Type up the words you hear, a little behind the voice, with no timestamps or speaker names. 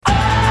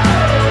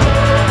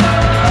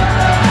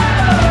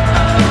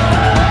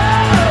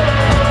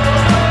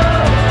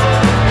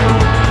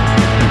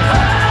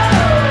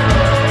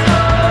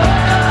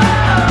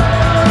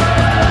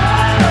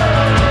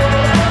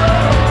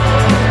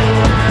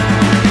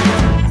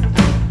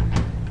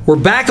We're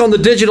back on the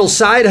digital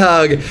side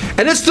hug,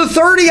 and it's the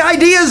 30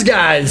 ideas,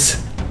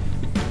 guys.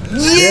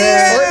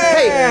 Yeah!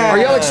 Hey, are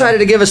y'all excited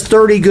to give us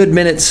 30 good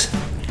minutes?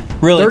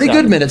 Really 30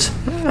 excited. good minutes,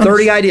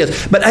 30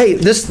 ideas. But hey,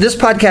 this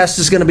podcast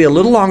is going to be a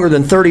little longer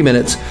than 30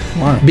 minutes.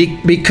 Why?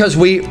 Because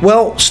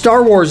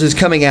Star Wars is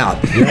coming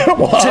out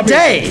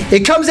today.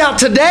 It comes out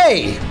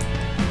today.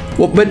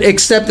 Well, but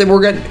except that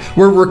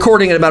we're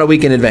recording it about a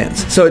week in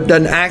advance, so it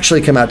doesn't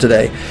actually come out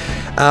today.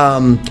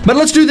 But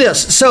let's do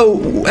this.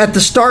 So at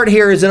the start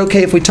here, is it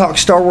okay if we talk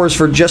Star Wars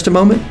for just a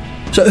moment?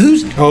 So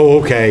who's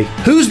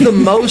the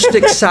most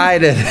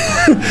excited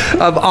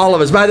of all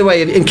of us? By the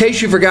way, in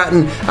case you've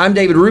forgotten, I'm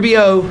David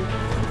Rubio.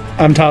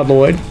 I'm Todd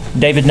Lloyd.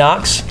 David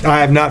Knox. I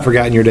have not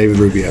forgotten your David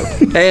Rubio.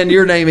 And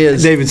your name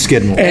is? David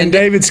Skidmore. And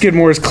David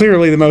Skidmore is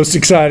clearly the most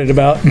excited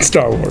about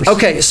Star Wars.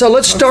 Okay, so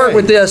let's start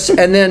with this,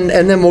 and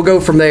then we'll go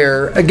from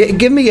there.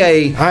 Give me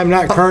a... I'm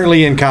not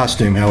currently in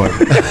costume,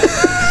 however.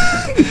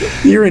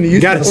 You're in a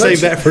youth. Got to save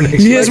that for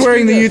next He week. is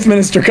wearing the youth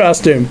minister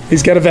costume.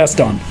 He's got a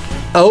vest on.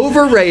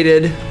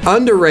 Overrated,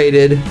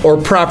 underrated,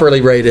 or properly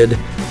rated,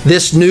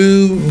 this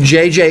new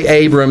J.J.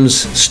 Abrams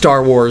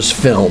Star Wars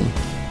film.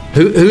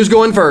 Who's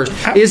going first?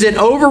 Is it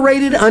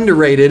overrated,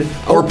 underrated,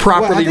 or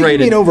properly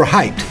rated? You mean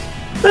overhyped.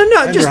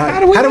 No, just How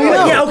do we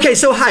know? Yeah, okay,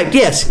 so hyped,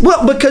 yes.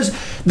 Well, because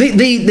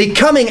the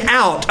coming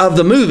out of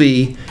the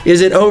movie,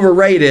 is it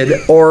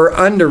overrated or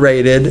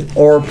underrated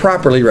or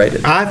properly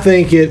rated? I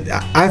think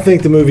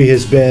the movie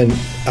has been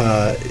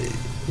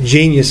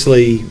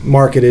geniusly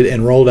marketed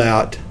and rolled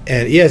out.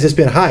 And yes, it's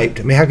been hyped.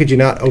 I mean, how could you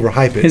not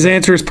overhype it? His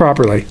answer is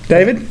properly.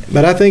 David?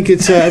 But I think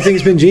it's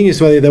been genius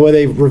the way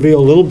they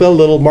reveal little by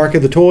little, market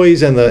the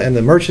toys and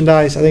the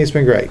merchandise. I think it's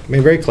been great. I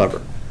mean, very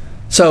clever.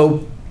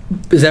 So,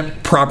 is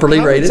that properly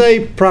I rated? would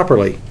say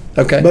properly.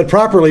 Okay. But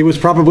properly was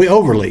probably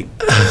overly.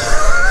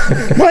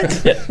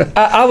 What?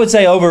 I would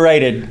say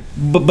overrated,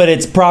 but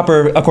it's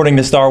proper according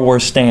to Star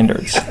Wars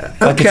standards.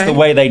 Like it's the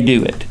way they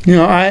do it. You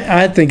know,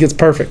 I think it's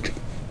perfect.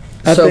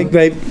 I So-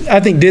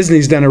 think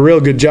Disney's done a real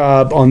good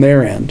job on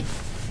their end,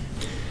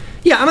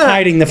 Yeah, I'm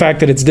hiding the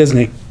fact that it's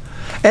Disney.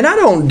 And I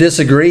don't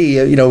disagree,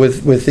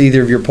 with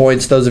either of your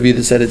points. Those of you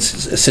that said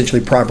it's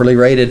essentially properly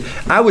rated,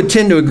 I would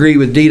tend to agree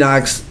with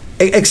D-Knox,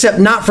 except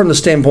not from the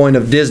standpoint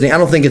of Disney. I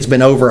don't think it's been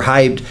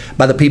overhyped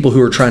by the people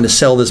who are trying to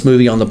sell this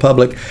movie on the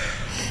public.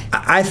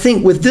 I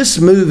think with this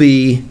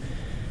movie,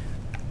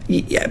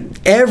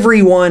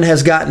 everyone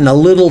has gotten a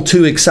little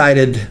too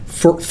excited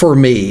for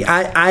me.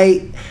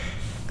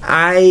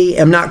 I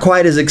am not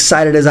quite as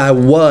excited as I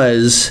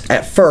was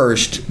at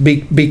first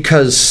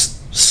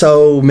because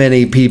so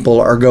many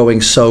people are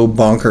going so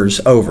bonkers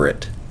over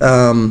it.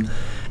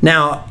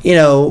 Now,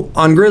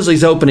 on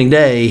Grizzlies opening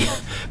day,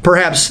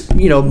 perhaps,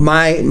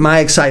 my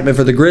excitement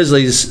for the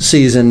Grizzlies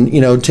season,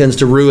 tends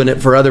to ruin it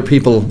for other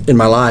people in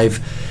my life.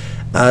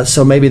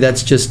 So maybe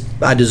that's just,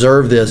 I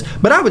deserve this.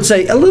 But I would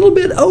say a little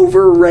bit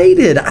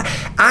overrated.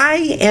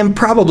 I am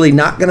probably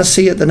not going to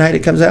see it the night it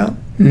comes out.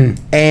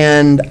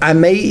 And I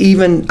may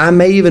even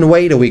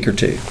wait a week or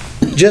two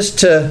just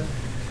to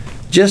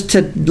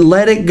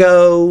let it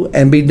go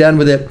and be done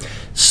with it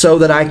so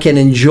that I can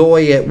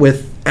enjoy it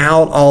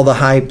without all the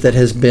hype that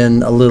has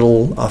been a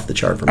little off the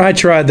chart for me. I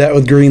tried that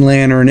with Green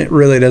Lantern. It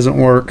really doesn't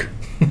work.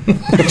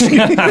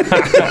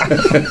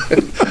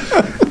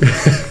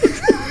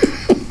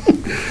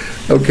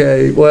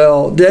 Okay,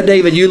 well,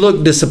 David, you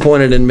look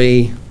disappointed in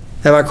me.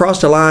 Have I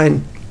crossed a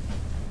line?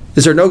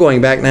 Is there no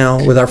going back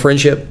now with our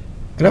friendship?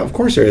 No, of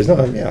course there is.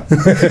 No, yeah.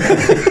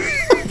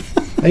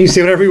 And you see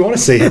whatever you want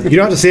to see. You don't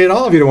have to see it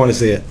all if you don't want to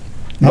see it.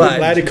 But- I'm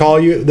glad to call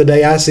you the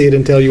day I see it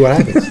and tell you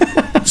what happens.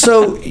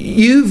 So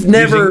you've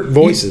never Using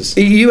voices.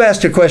 You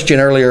asked a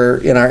question earlier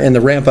in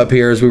the ramp up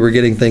here as we were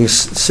getting things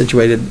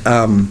situated.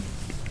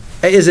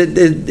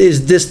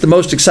 Is this the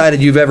most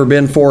excited you've ever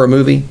been for a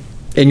movie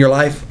in your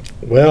life?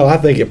 Well, I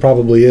think it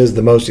probably is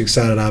the most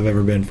excited I've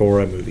ever been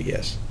for a movie.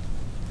 Yes,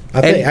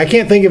 I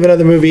can't think of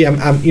another movie.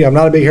 I'm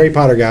not a big Harry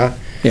Potter guy.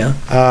 Yeah.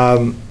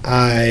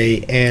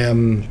 I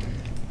am.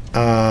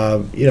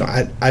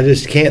 I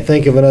just can't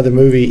think of another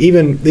movie.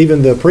 Even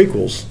the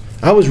prequels.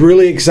 I was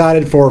really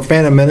excited for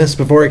Phantom Menace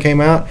before it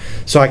came out,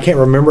 so I can't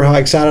remember how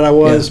excited I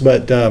was. Yeah.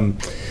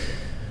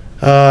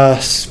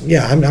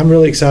 But I'm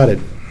really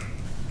excited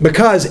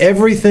because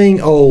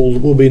everything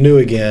old will be new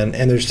again,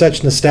 and there's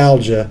such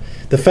nostalgia.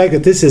 The fact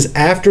that this is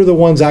after the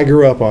ones I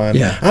grew up on.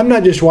 Yeah. I'm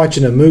not just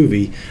watching a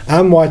movie.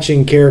 I'm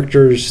watching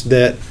characters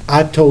that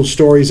I told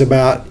stories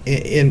about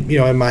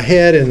in my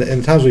head and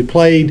the times we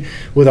played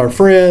with our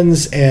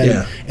friends,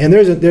 and there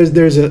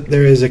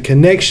is a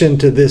connection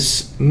to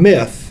this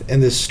myth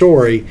and this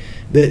story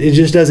that it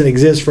just doesn't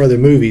exist for other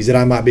movies that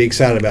I might be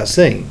excited about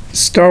seeing.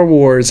 Star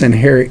Wars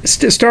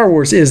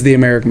is the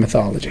American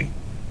mythology.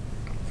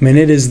 I mean,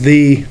 it is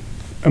the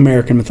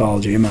American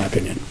mythology, in my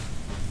opinion.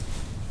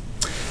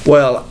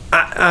 Well,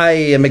 I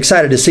am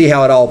excited to see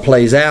how it all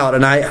plays out,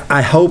 and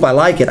I hope I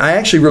like it. I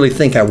actually really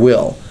think I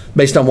will,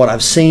 based on what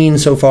I've seen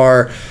so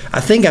far, I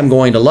think I'm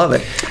going to love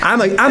it.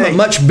 I'm a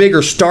much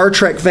bigger Star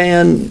Trek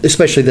fan,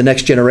 especially the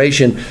Next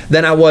Generation,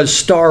 than I was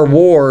Star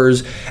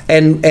Wars.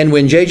 And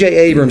when J.J.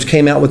 Abrams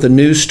came out with the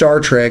new Star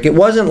Trek, it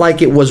wasn't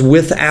like it was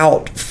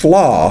without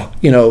flaw.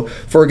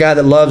 For a guy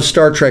that loves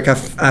Star Trek,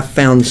 I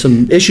found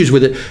some issues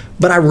with it,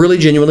 but I really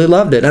genuinely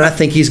loved it, and I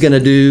think he's going to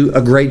do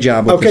a great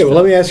job with it. Okay, well,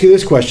 let me ask you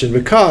this question,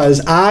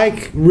 because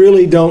I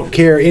really don't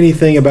care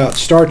anything about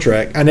Star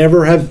Trek. I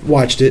never have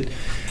watched it.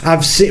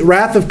 I've seen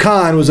Wrath of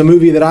Khan was a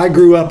movie that I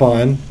grew up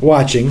on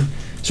watching,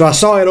 so I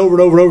saw it over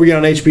and over and over again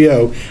on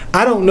HBO.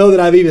 I don't know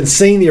that I've even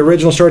seen the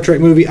original Star Trek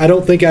movie. I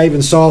don't think I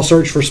even saw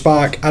Search for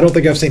Spock. I don't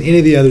think I've seen any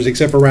of the others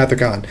except for Wrath of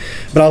Khan.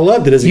 But I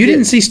loved it as a kid. You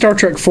didn't see Star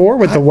Trek 4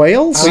 with the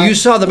whales? So you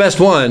saw the best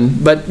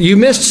one, but you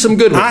missed some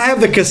good ones. I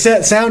have the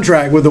cassette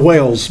soundtrack with the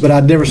whales, but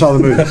I never saw the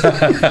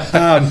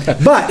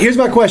movie. But here's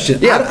my question.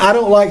 Yeah. I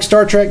don't like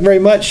Star Trek very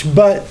much,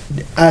 but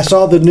I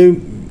saw the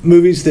new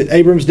movies that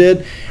Abrams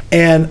did,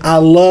 and I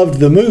loved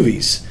the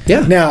movies.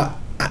 Yeah. Now,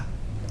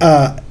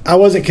 I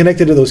wasn't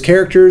connected to those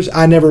characters.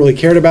 I never really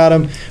cared about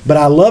them, but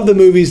I love the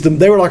movies.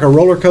 They were like a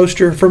roller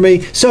coaster for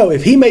me. So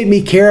if he made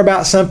me care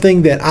about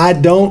something that I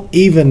don't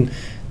even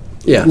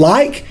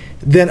like,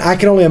 then I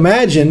can only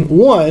imagine,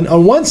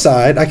 on one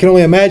side, I can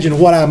only imagine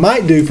what I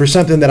might do for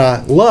something that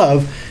I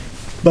love.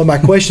 But my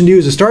question to you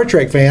as a Star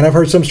Trek fan, I've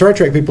heard some Star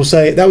Trek people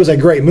say, that was a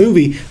great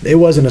movie. It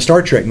wasn't a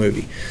Star Trek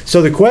movie.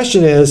 So the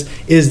question is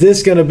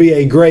this going to be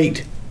a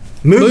great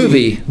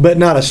movie, but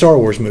not a Star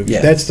Wars movie?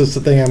 Yeah. That's the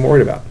thing I'm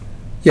worried about.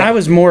 Yeah. I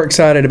was more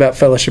excited about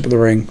Fellowship of the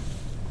Ring.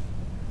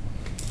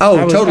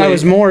 Totally. I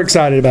was more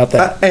excited about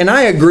that. And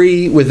I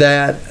agree with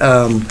that.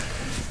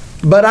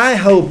 But I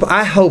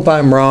hope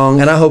I'm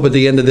wrong, and I hope at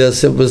the end of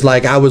this it was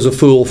like I was a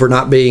fool for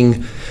not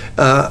being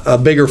a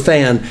bigger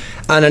fan.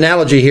 An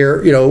analogy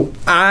here,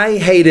 I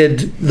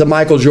hated the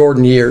Michael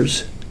Jordan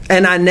years,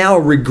 and I now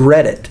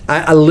regret it.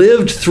 I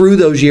lived through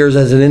those years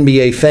as an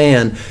NBA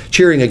fan,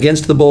 cheering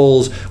against the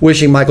Bulls,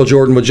 wishing Michael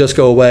Jordan would just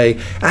go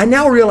away. I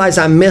now realize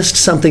I missed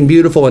something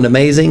beautiful and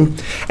amazing.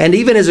 And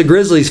even as a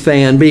Grizzlies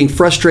fan, being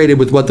frustrated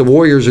with what the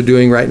Warriors are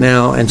doing right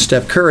now and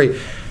Steph Curry,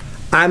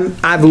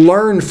 I've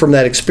learned from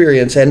that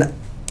experience, and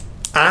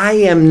I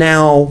am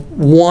now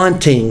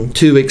wanting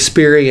to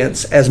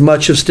experience as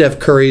much of Steph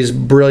Curry's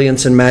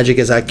brilliance and magic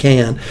as I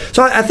can.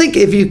 So I think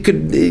if you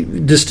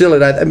could distill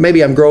it,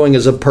 maybe I'm growing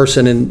as a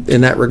person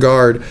in that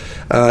regard.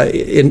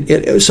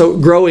 So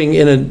growing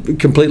in a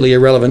completely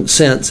irrelevant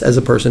sense as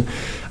a person.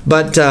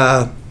 But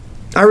I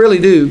really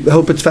do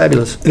hope it's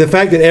fabulous. The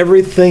fact that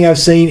everything I've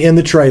seen in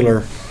the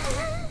trailer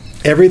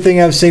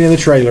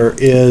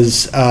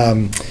is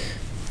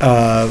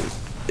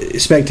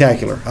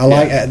spectacular. I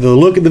like the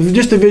look,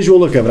 just the visual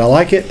look of it. I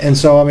like it, and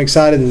so I'm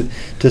excited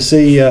to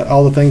see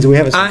all the things that we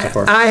haven't seen so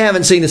far. I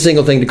haven't seen a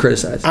single thing to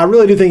criticize. I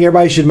really do think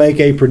everybody should make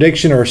a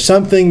prediction or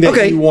something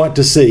that you want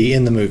to see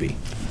in the movie.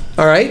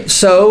 All right,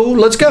 so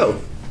let's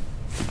go.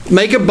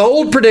 Make a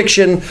bold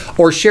prediction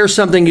or share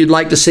something you'd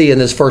like to see in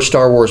this first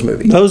Star Wars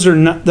movie. Those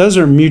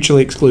are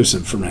mutually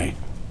exclusive for me.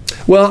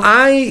 Well,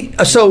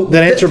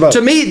 then answer both.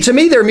 To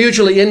me, they're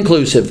mutually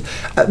inclusive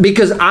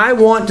because I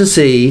want to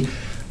see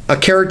a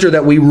character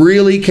that we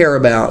really care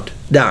about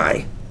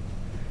die,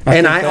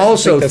 and I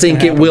also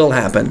think it will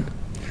happen.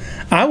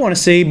 I want to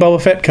see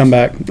Boba Fett come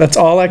back. That's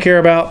all I care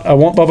about. I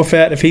want Boba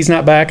Fett. If he's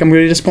not back, I'm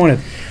going to be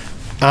disappointed.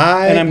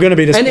 And I'm going to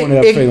be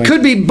disappointed. And it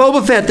could be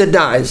Boba Fett that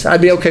dies.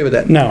 I'd be okay with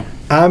that. No,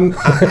 I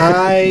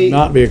would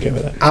not be okay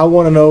with that. I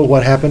want to know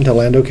what happened to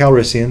Lando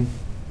Calrissian.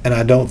 And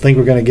I don't think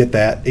we're going to get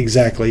that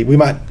exactly. We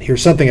might hear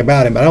something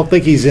about him, but I don't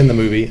think he's in the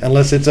movie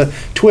unless it's a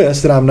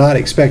twist that I'm not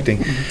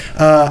expecting.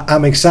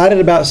 I'm excited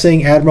about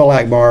seeing Admiral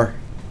Akbar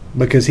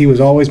because he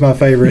was always my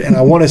favorite, and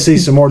I want to see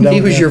some more.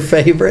 He was your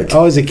favorite?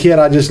 Oh, as a kid,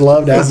 I just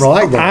loved Admiral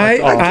Akbar.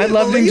 I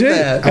loved him too.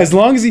 As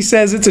long as he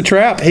says it's a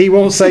trap. He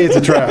won't say it's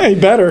a trap. He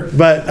better.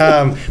 But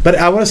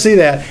I want to see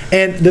that,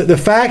 and the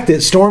fact that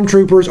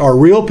stormtroopers are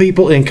real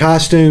people in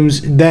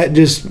costumes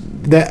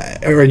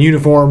or in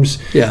uniforms.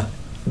 Yeah.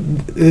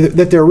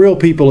 That they're real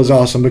people is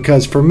awesome,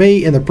 because for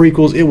me in the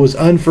prequels it was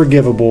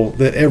unforgivable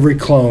that every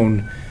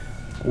clone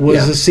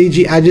was a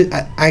CG.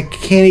 I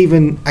can't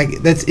even.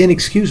 That's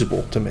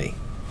inexcusable to me.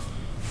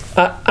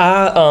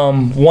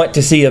 I want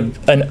to see an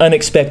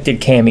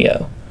unexpected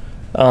cameo.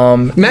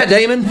 Matt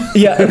Damon?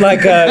 Yeah,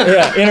 like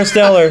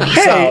Interstellar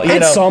style.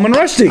 It's Salman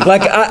Rushdie.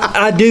 Like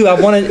I do. I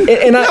want to.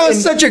 That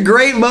was such a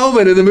great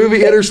moment in the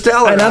movie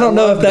Interstellar. And I don't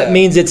know if that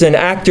means it's an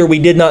actor we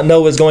did not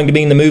know was going to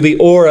be in the movie,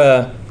 or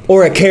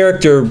a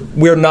character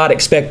we're not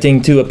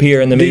expecting to appear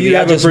in the movie. Do you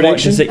have a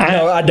prediction?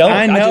 No, I don't.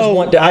 I know. I just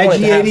want to. I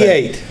want it to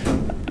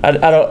IG-88. I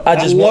don't. I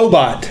just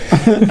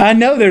Lobot. I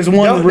know there's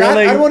one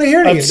really I don't want to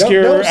hear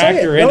obscure don't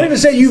actor in it. Don't even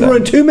say you've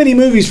ruined too many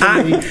movies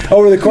for me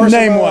over the course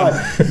Name of my one.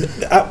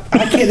 life.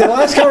 I can't. The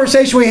last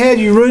conversation we had,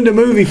 you ruined a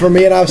movie for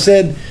me, and I've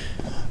said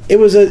it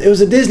was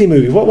a Disney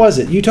movie. What was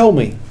it? You told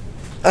me.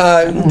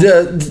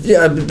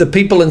 The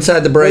people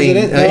inside the brain.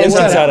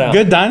 Inside Out.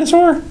 Good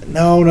Dinosaur?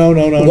 No.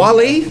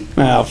 Wall-E?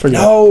 Oh, forget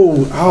it.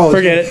 Oh,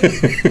 Forget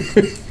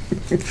it.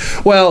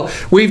 Well,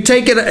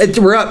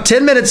 we're up.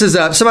 10 minutes is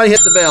up. Somebody hit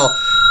the bell.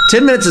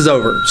 10 minutes is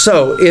over.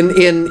 So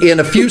in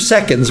a few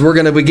seconds, we're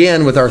going to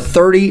begin with our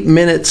 30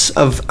 minutes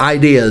of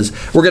ideas.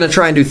 We're going to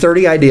try and do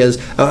 30 ideas.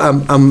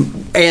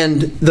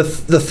 And the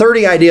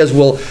 30 ideas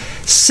will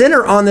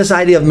center on this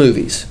idea of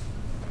movies.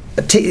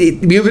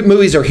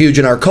 Movies are huge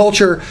in our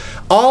culture.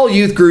 All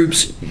youth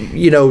groups,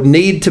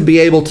 need to be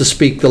able to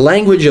speak the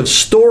language of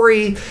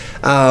story.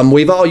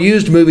 We've all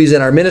used movies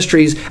in our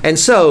ministries, and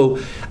so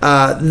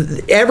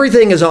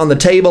everything is on the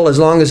table as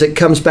long as it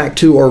comes back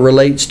to or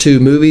relates to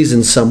movies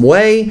in some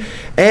way.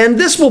 And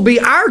this will be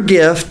our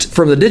gift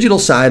from the Digital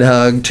Side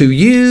Hug to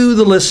you,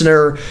 the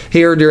listener,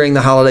 here during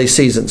the holiday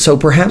season. So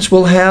perhaps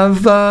we'll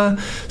have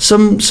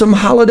some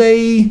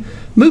holiday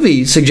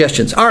movie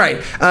suggestions. All right,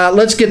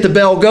 let's get the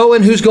bell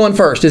going. Who's going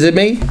first? Is it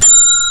me?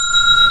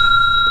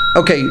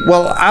 Okay,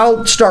 well,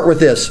 I'll start with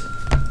this.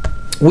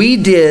 We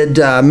did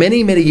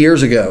many, many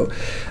years ago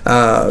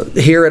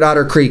here at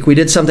Otter Creek, we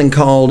did something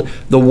called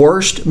the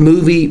Worst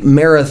Movie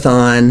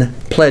Marathon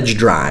Pledge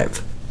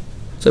Drive.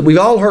 So we've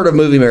all heard of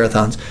movie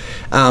marathons.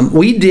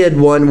 We did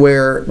one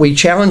where we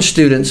challenged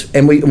students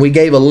and we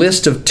gave a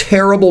list of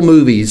terrible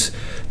movies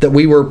that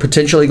we were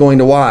potentially going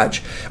to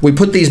watch. We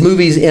put these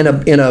movies in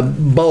a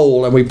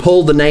bowl and we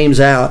pulled the names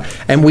out,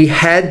 and we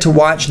had to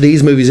watch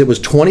these movies. It was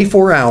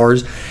 24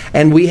 hours,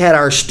 and we had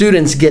our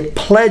students get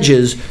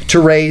pledges to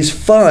raise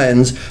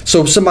funds.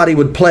 So somebody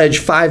would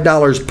pledge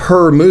 $5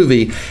 per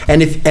movie,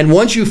 and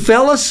once you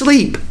fell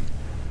asleep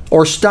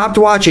or stopped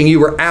watching, you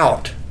were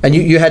out and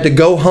you had to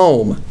go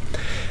home.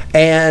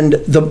 And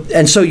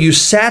so you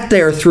sat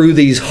there through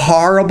these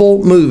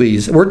horrible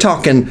movies. We're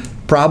talking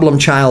Problem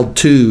Child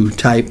 2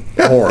 type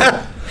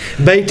horror.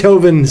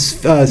 Beethoven's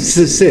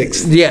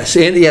Sixth. Yes,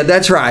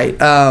 that's right.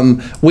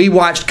 We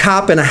watched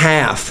Cop and a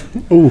Half.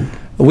 Ooh.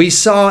 We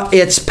saw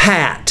It's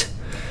Pat.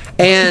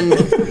 And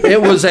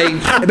it was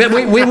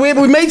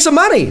we made some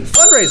money.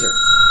 Fundraiser.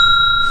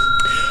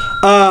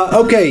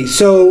 Okay,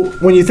 so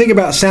when you think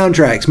about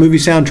soundtracks, movie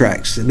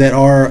soundtracks that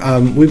are,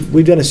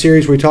 we've done a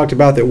series where we talked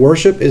about that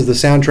worship is the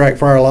soundtrack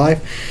for our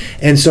life,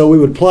 and so we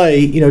would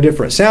play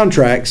different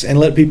soundtracks and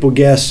let people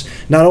guess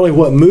not only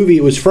what movie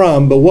it was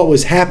from, but what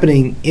was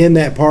happening in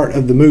that part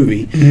of the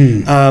movie,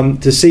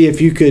 to see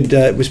if you could.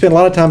 We spent a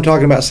lot of time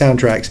talking about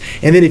soundtracks,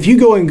 and then if you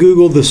go and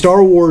Google the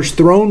Star Wars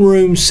throne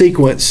room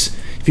sequence,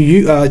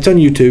 it's on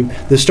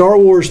YouTube, the Star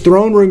Wars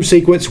throne room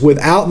sequence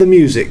without the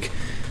music.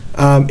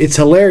 It's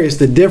hilarious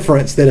the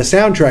difference that a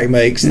soundtrack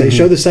makes. They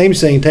show the same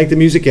scene, take the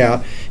music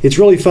out. It's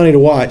really funny to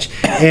watch,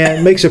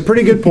 and makes a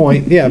pretty good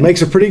point. Yeah, it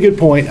makes a pretty good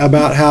point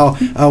about how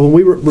when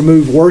we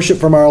remove worship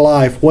from our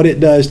life, what it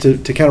does to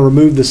kind of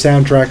remove the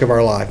soundtrack of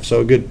our life. So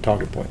a good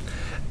talking point.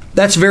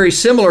 That's very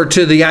similar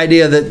to the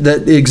idea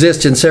that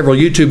exists in several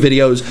YouTube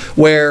videos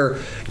where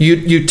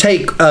you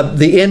take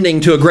the ending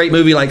to a great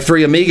movie like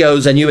Three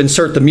Amigos and you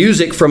insert the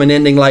music from an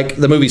ending like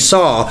the movie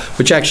Saw,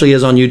 which actually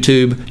is on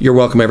YouTube. You're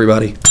welcome,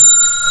 everybody.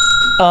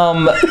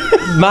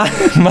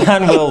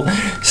 Mine will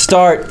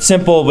start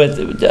simple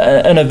with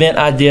an event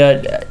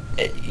idea.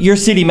 Your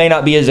city may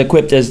not be as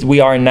equipped as we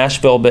are in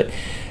Nashville, but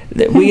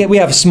we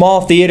have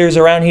small theaters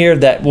around here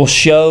that will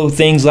show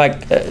things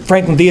like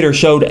Franklin Theater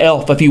showed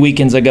Elf a few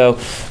weekends ago.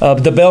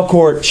 The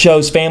Belcourt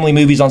shows family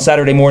movies on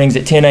Saturday mornings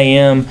at 10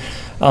 a.m.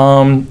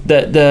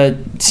 The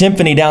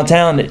Symphony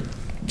downtown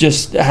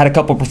just had a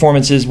couple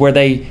performances where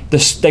they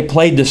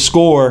played the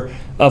score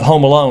of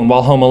Home Alone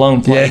while Home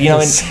Alone played.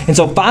 Yes. And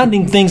so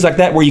finding things like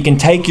that where you can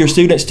take your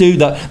students to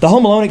the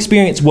Home Alone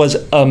experience was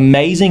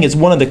amazing. It's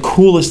one of the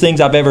coolest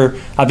things I've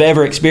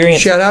ever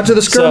experienced. Shout out to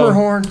the Skirmer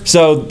Horn.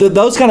 So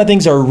those kind of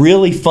things are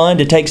really fun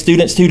to take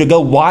students to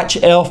go watch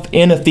Elf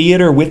in a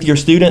theater with your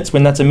students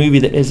when that's a movie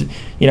that is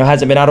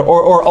hasn't been out,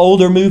 or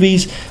older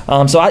movies.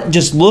 So I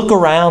just look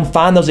around,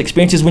 find those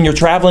experiences when you're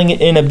traveling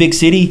in a big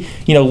city.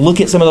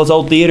 Look at some of those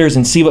old theaters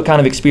and see what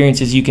kind of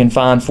experiences you can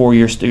find for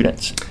your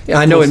students. Yeah,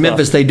 I know in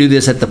Memphis they do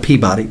this at the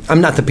Peabody. I'm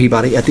not the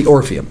Peabody, at the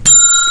Orpheum.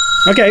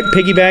 Okay,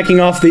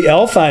 piggybacking off the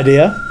Elf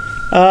idea,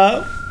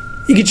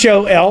 you could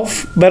show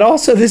Elf, but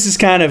also this is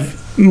kind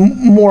of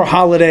more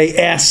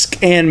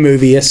holiday-esque and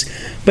movie-esque.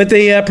 But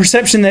the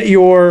perception that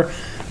your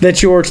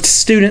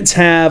students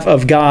have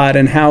of God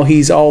and how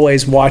He's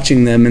always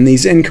watching them, and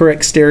these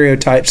incorrect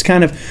stereotypes,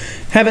 kind of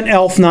have an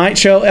Elf night,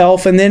 show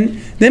Elf, and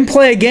then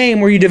play a game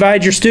where you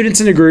divide your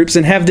students into groups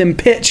and have them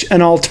pitch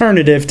an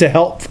alternative to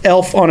help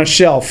Elf on a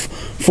Shelf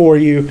for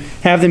you.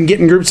 Have them get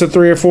in groups of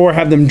 3 or 4,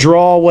 have them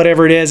draw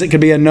whatever it is. It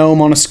could be a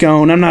gnome on a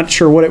scone. I'm not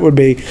sure what it would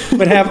be.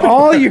 But have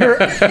all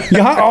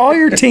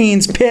your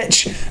teens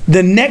pitch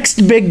the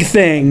next big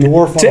thing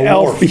Dwarf to on a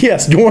Elf. wharf.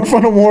 Yes, Dwarf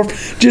on a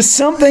Wharf. Just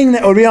something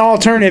that would be an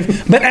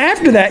alternative. But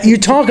after that, you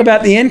talk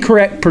about the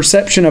incorrect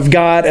perception of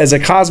God as a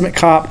cosmic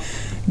cop.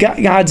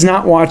 God's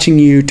not watching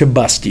you to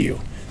bust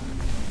you.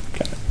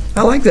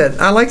 I like that.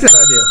 I like that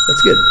idea.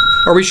 That's good.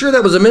 Are we sure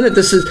that was a minute?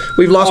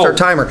 We've lost our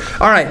timer.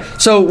 All right,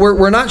 so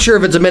we're not sure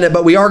if it's a minute,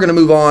 but we are going to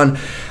move on.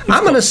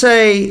 I'm going to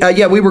say,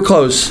 yeah, we were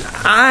close.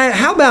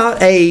 How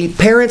about a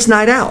parents'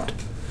 night out?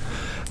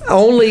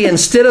 Only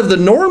instead of the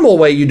normal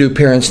way you do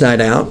parents'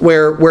 night out,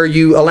 where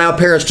you allow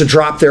parents to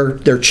drop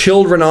their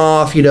children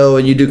off,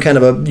 and you do kind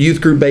of a youth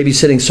group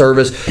babysitting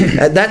service.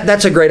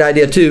 That's a great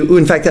idea too. Ooh,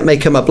 in fact, that may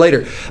come up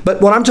later. But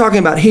what I'm talking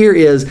about here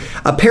is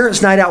a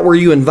parents' night out where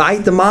you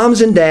invite the moms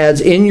and dads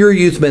in your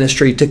youth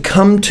ministry to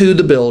come to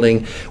the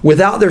building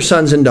without their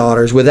sons and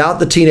daughters, without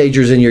the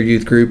teenagers in your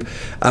youth group.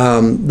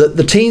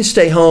 The teens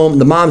stay home.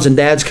 The moms and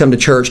dads come to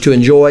church to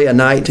enjoy a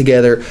night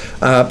together.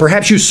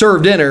 Perhaps you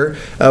serve dinner,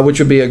 which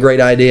would be a great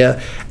idea.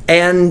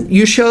 And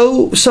you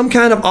show some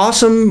kind of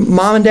awesome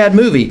mom and dad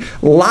movie,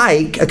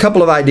 like a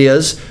couple of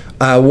ideas.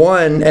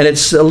 One, and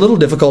it's a little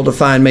difficult to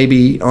find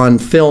maybe on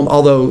film,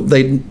 although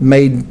they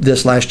made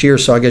this last year,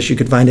 so I guess you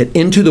could find it.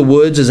 Into the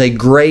Woods is a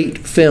great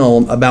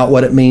film about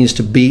what it means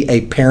to be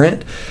a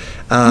parent.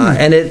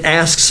 And it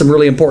asks some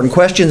really important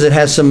questions. It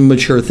has some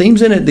mature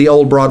themes in it. The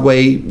old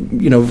Broadway,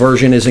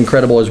 version is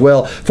incredible as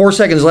well. 4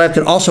 seconds left,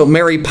 and also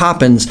Mary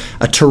Poppins,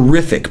 a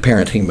terrific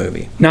parenting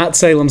movie. Not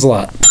Salem's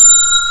Lot.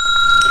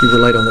 You were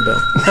late on the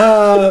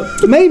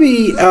bell.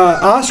 Maybe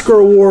Oscar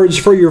awards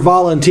for your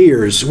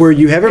volunteers, where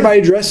you have everybody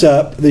dress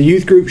up, the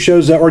youth group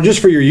shows up, or just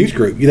for your youth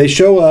group. They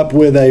show up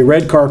with a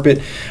red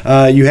carpet.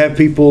 You have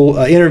people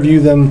interview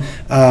them,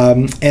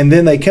 and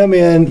then they come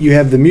in. You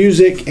have the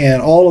music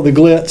and all of the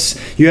glitz.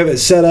 You have it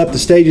set up. The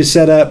stage is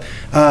set up.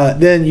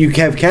 Then you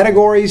have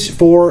categories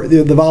for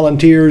the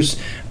volunteers,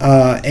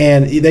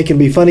 and they can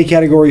be funny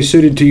categories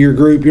suited to your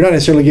group. You're not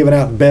necessarily giving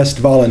out best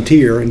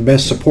volunteer and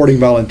best supporting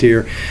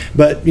volunteer,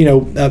 but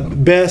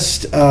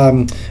best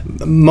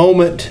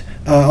moment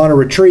on a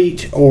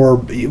retreat or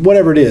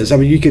whatever it is. I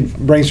mean, you could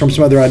brainstorm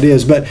some other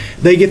ideas, but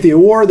they get the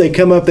award. They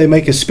come up, they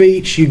make a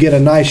speech. You get a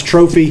nice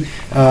trophy,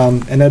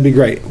 and that'd be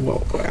great. Well,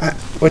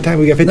 what time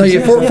we got? 15 no, you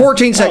have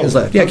 14 seconds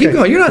left. Yeah, okay. Keep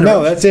going. You're not.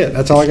 No, that's it.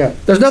 That's all I got.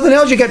 There's nothing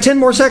else. You got 10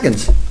 more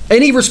seconds.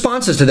 Any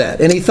responses to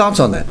that? Any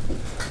thoughts on that?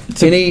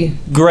 Any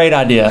great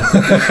idea?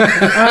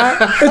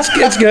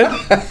 It's good.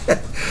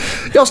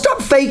 Y'all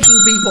stop faking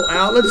people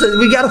out.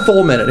 We got a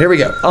full minute. Here we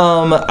go.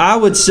 I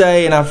would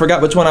say, and I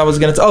forgot which one I was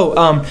going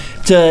to.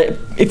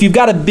 If you've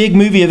got a big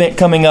movie event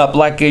coming up,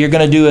 like you're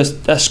going to do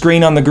a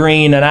screen on the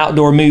green, an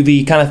outdoor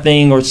movie kind of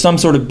thing, or some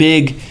sort of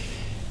big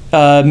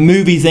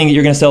movie thing that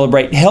you're going to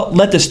celebrate,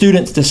 let the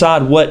students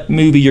decide what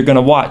movie you're going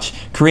to watch.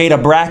 Create a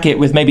bracket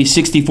with maybe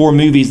 64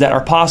 movies that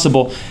are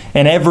possible,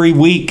 and every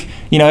week,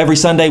 every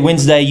Sunday,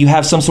 Wednesday, you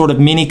have some sort of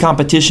mini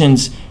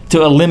competitions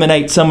to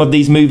eliminate some of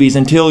these movies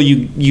until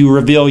you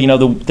reveal,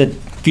 the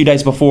few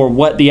days before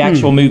what the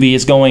actual movie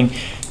is going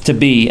to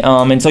be.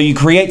 And so you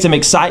create some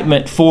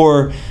excitement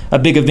for a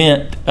big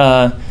event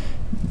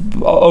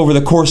over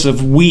the course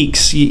of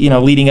weeks,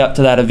 leading up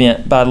to that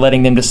event by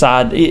letting them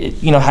decide,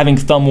 having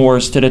thumb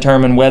wars to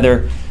determine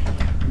whether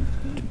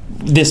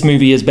this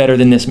movie is better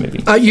than this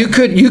movie. You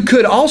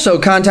could also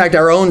contact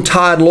our own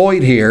Todd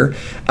Lloyd here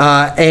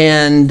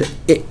and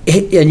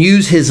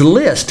use his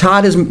list.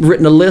 Todd has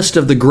written a list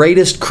of the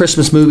greatest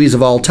Christmas movies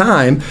of all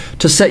time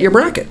to set your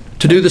bracket,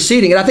 to do the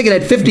seating. And I think it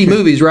had 50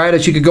 movies, right?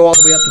 That you could go all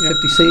the way up to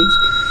 50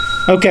 seats.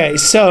 Okay,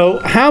 so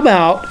how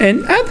about,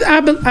 and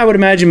I would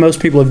imagine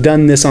most people have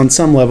done this on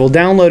some level,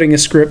 downloading a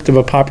script of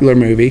a popular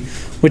movie,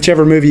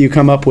 whichever movie you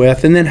come up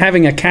with, and then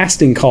having a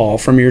casting call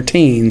from your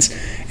teens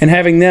and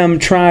having them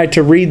try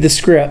to read the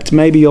script,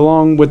 maybe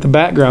along with the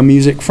background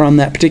music from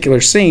that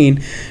particular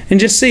scene, and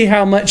just see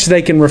how much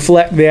they can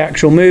reflect the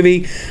actual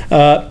movie.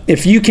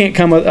 If you can't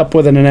come up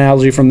with an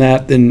analogy from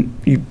that, then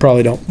you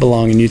probably don't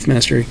belong in youth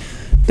ministry.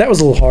 That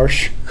was a little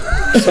harsh.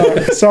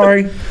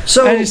 Sorry.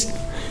 So,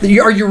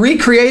 are you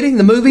recreating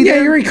the movie? Yeah,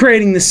 you're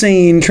recreating the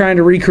scene, trying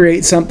to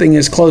recreate something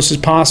as close as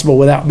possible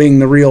without being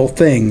the real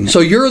thing.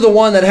 So you're the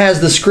one that has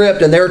the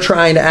script, and they're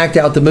trying to act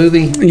out the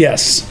movie?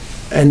 Yes.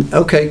 And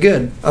okay,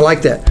 good. I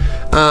like that.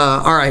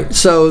 All right,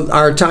 so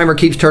our timer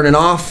keeps turning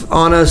off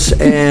on us,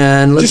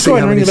 and let's see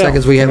how many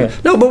seconds we have. Okay.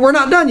 No, but we're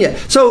not done yet.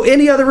 So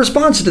any other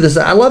responses to this?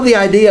 I love the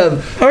idea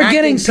of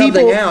acting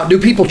something out. Do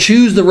people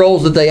choose the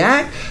roles that they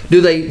act?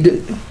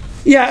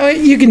 Yeah,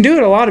 you can do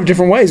it a lot of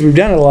different ways. We've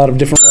done it a lot of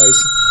different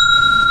ways.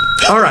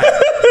 All right.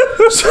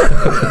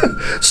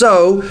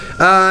 So,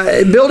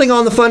 building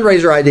on the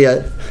fundraiser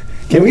idea.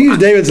 Can we use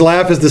David's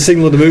laugh as the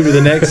signal to move to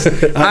the next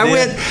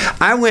idea?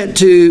 I went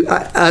to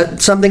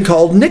something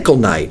called Nickel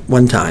Night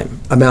one time,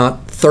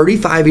 about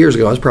 35 years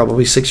ago. I was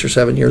probably 6 or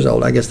 7 years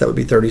old. I guess that would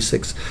be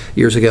 36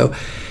 years ago.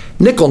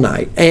 Nickel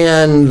Night.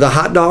 And the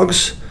hot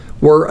dogs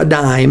were a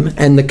dime,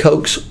 and the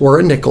Cokes were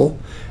a nickel.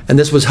 And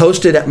this was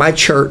hosted at my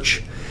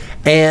church.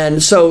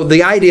 And so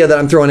the idea that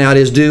I'm throwing out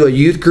is do a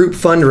youth group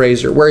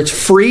fundraiser where it's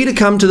free to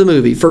come to the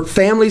movie.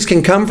 Families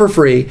can come for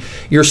free.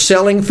 You're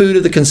selling food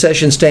at the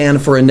concession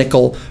stand for a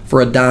nickel,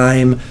 for a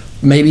dime,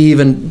 maybe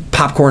even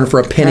popcorn for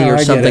a penny or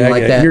something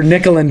like that. You're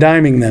nickel and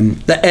diming them.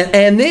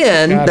 And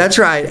then, that's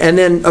right. And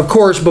then, of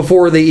course,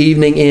 before the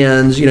evening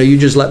ends, you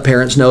just let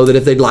parents know that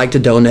if they'd like to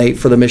donate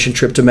for the mission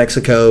trip to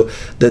Mexico,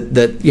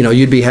 that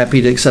you'd be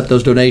happy to accept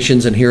those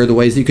donations, and here are the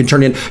ways that you can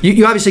turn in.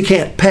 You obviously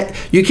can't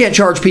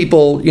charge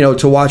people,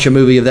 to watch a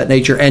movie of that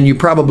nature, and you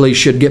probably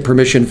should get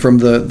permission from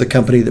the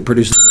company that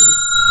produces the movie.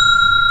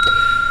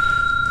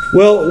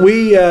 Well,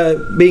 we,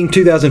 being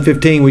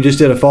 2015, we just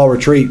did a fall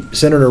retreat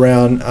centered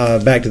around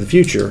Back to the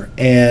Future,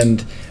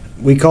 and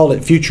we called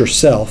it Future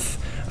Self.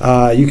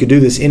 You could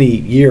do this any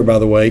year, by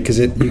the way, because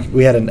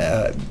we had an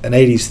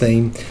 80s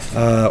theme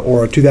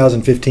or a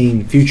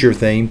 2015 future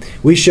theme.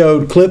 We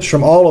showed clips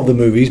from all of the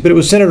movies, but it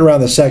was centered around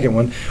the second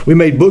one. We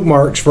made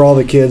bookmarks for all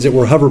the kids that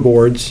were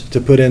hoverboards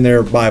to put in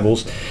their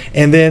Bibles.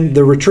 And then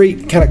the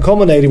retreat kind of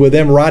culminated with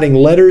them writing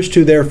letters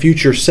to their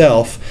future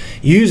self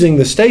using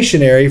the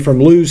stationery from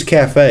Lou's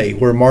Cafe,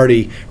 where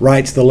Marty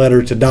writes the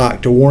letter to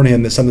Doc to warn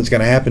him that something's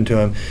going to happen to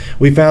him.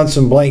 We found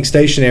some blank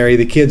stationery.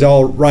 The kids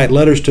all write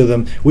letters to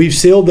them. We've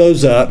sealed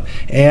those up,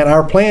 and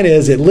our plan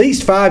is at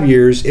least 5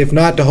 years, if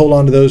not to hold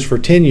on to those for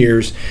 10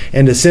 years,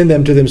 and to send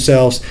them to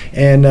themselves.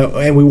 And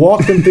we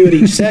walk them through at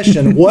each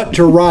session what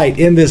to write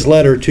in this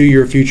letter to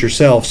your future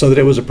self, so that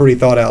it was a pretty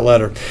thought out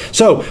letter.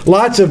 So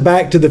lots of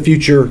Back to the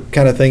Future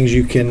kind of things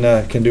you can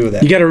do with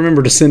that. You got to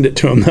remember to send it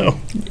to them, though.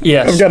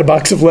 Yes. I've got a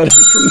box of letters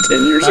from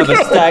 10 years I have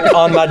ago. a stack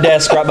on my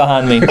desk right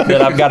behind me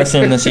that I've got to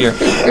send this year.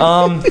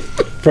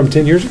 From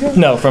 10 years ago?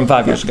 No, from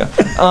 5 years ago.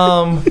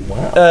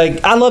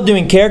 I love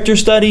doing character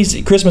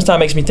studies. Christmas time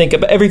makes me think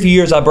of, every few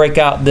years I break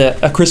out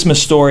a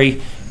Christmas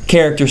Story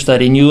character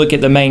study, and you look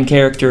at the main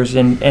characters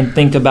and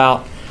think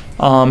about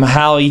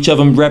how each of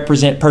them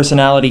represent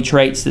personality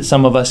traits that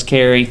some of us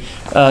carry.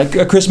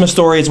 A Christmas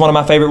Story is one of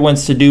my favorite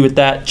ones to do with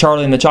that.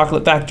 Charlie and the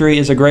Chocolate Factory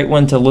is a great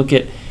one to look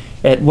at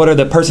what are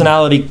the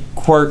personality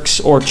quirks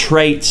or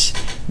traits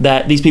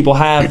that these people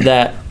have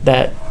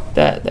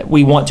that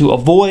we want to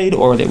avoid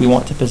or that we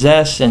want to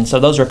possess. And so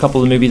those are a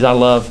couple of movies I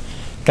love,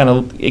 kind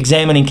of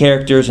examining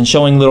characters and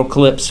showing little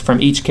clips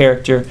from each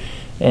character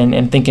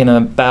and thinking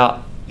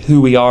about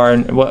who we are.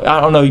 And I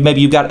don't know,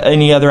 maybe you've got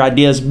any other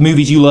ideas,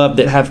 movies you love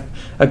that have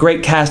a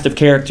great cast of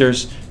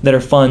characters that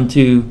are fun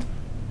to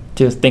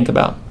think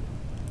about.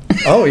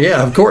 Oh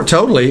yeah, of course,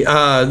 totally.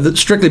 The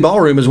Strictly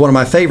Ballroom is one of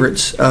my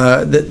favorites.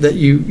 That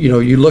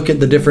you look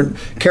at the different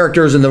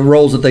characters and the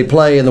roles that they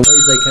play and the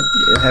ways they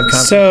can have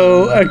conflict.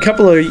 So a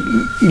couple of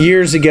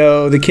years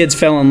ago, the kids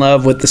fell in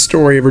love with the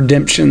story of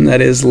redemption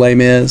that is Les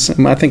Mis.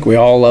 And I think we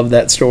all love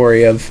that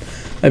story of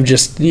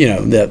just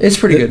it's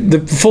pretty good.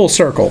 The full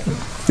circle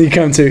you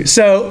come to.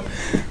 So.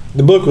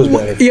 The book was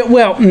better. Yeah,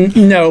 well,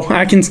 no,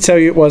 I can tell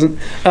you it wasn't.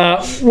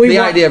 The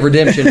idea of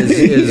redemption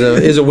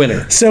is a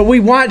winner. So we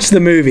watched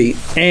the movie,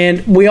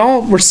 and we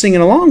all were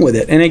singing along with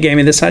it, and it gave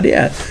me this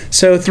idea.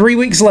 So 3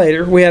 weeks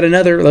later, we had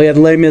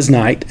Les Mis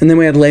night, and then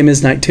we had Les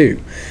Mis night 2.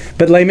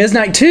 But Les Mis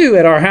night 2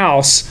 at our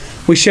house,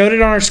 we showed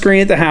it on our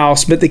screen at the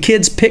house, but the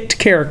kids picked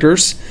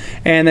characters,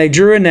 and they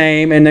drew a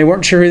name, and they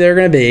weren't sure who they were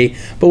going to be,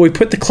 but we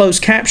put the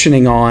closed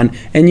captioning on,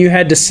 and you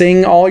had to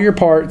sing all your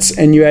parts,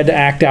 and you had to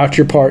act out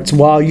your parts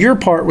while your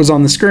part was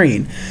on the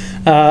screen.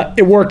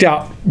 It worked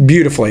out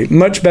beautifully,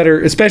 much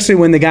better, especially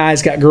when the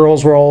guys got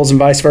girls' roles and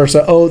vice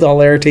versa. Oh, the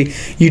hilarity.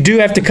 You do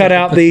have to cut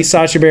out the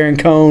Sacha Baron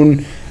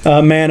Cohen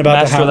man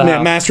about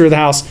Master of the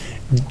House.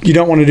 You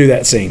don't want to do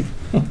that scene.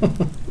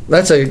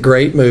 That's a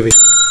great movie.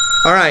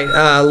 All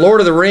right, Lord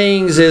of the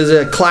Rings is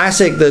a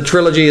classic. The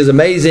trilogy is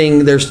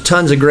amazing. There's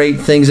tons of great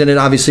things in it,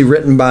 obviously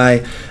written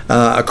by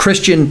a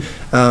Christian.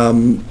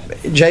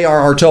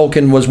 J.R.R.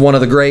 Tolkien was one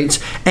of the greats.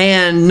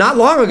 And not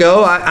long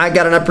ago, I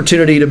got an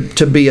opportunity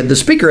to be the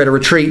speaker at a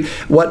retreat.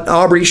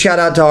 Shout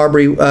out to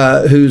Aubrey,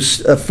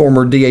 who's a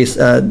former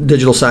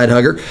digital side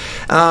hugger.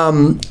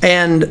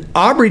 And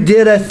Aubrey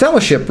did a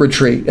fellowship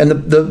retreat. And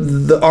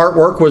the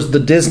artwork was the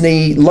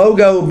Disney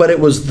logo, but it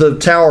was the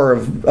Tower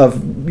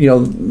of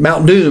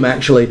Mount Doom,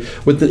 actually,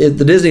 with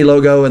the Disney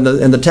logo. And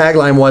the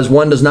tagline was,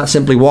 "One does not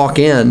simply walk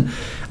in."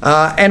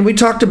 And we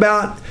talked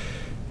about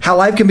how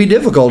life can be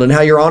difficult and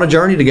how you're on a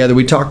journey together.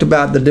 We talked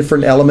about the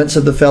different elements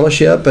of the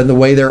fellowship and the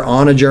way they're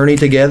on a journey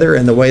together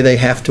and the way they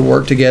have to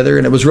work together.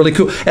 And it was really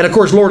cool. And of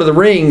course, Lord of the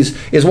Rings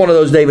is one of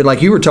those, David,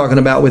 like you were talking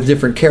about, with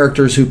different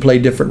characters who play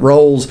different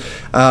roles.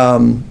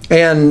 And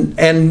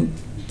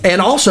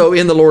also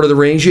in the Lord of the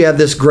Rings, you have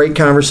this great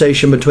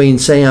conversation between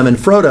Sam and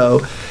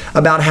Frodo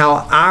about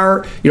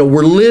how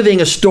we're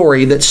living a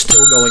story that's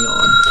still going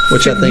on,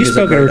 which I think is a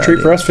great idea. You spoke at a retreat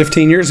for us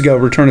 15 years ago,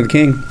 Return of the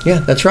King. Yeah,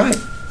 that's right.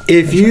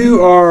 If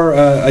you are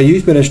a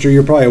youth minister,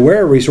 you're probably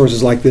aware of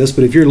resources like this,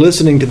 but if you're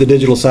listening to the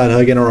Digital Side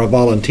Hugging or a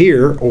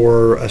volunteer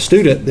or a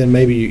student, then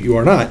maybe you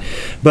are not.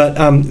 But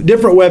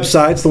different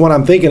websites, the one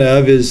I'm thinking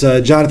of is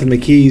Jonathan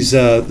McKee's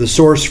The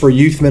Source for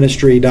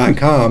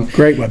Youthministry.com.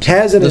 Great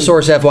website. The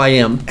Source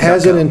FYM.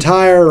 Has an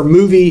entire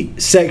movie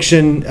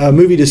section,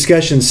 movie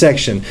discussion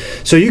section.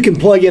 So you can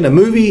plug in a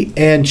movie,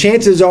 and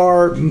chances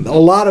are a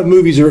lot of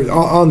movies are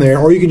on there,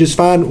 or you can just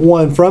find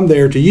one from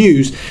there to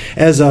use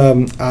as,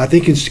 I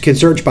think you can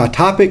search by by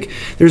topic.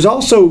 There's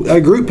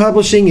also group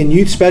publishing and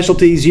youth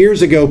specialties.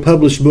 Years ago,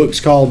 published books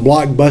called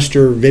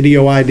Blockbuster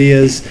Video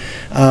Ideas.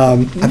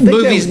 I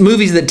think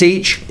movies that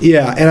teach.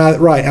 Yeah, and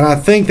I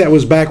think that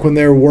was back when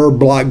there were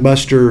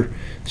Blockbuster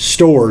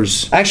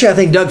stores. Actually, I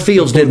think Doug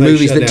Fields did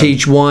Movies That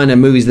Teach 1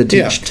 and Movies That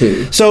Teach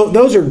 2. So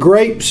those are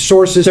great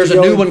sources. There's a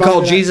new one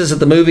called Jesus at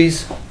the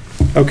Movies.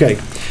 Okay.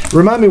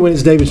 Remind me when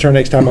it's David's turn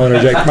next time I'll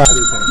interject.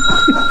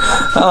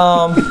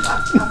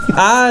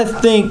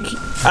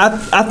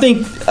 I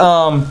think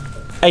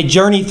a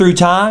journey through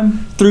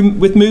time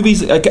with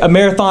movies, a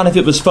marathon, if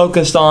it was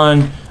focused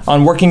on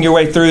working your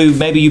way through,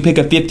 maybe you pick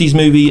a 50s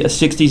movie, a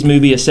 60s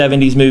movie, a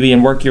 70s movie,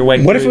 and work your way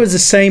through. What if it was the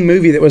same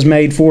movie that was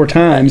made 4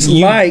 times?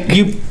 I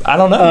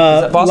don't know.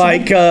 Is that possible?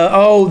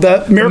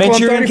 The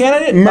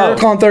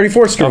Miracle on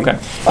 34th Street. Okay.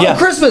 Yeah.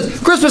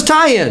 Christmas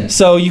tie-in.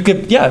 So you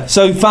could,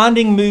 so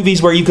finding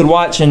movies where you could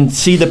watch and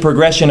see the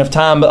progression of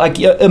time, but like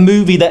a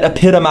movie that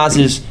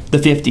epitomizes the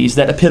 50s,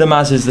 that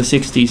epitomizes the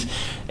 60s,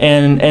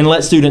 and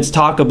let students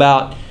talk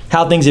about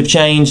how things have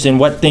changed and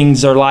what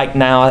things are like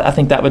now. I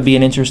think that would be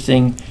an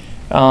interesting.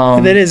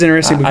 That is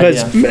interesting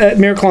because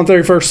Miracle on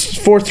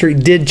 4th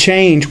Street did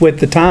change with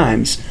the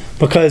times.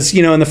 Because,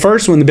 in the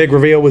first one, the big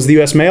reveal was the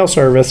U.S. Mail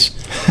Service.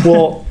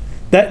 Well,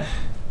 that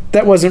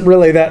wasn't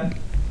really that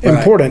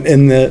important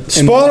in the...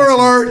 Spoiler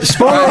alert!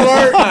 Spoiler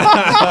alert!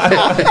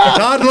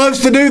 Todd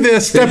loves to do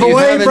this. Step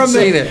away from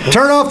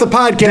turn off the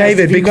podcast.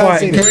 David, be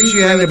quiet. In case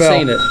you haven't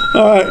seen it.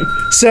 All right.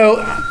 So,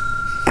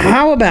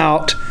 how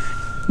about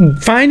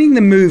finding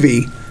the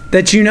movie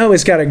that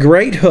has got a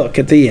great hook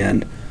at the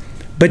end,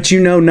 but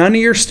none of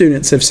your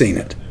students have seen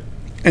it,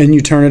 and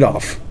you turn it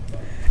off.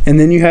 And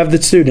then you have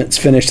the students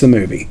finish the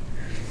movie.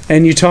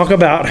 And you talk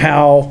about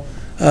how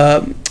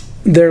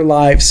their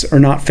lives are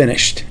not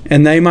finished.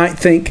 And they might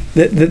think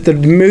that the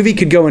movie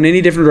could go in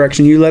any different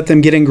direction. You let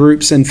them get in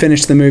groups and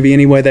finish the movie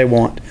any way they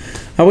want.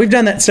 We've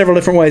done that several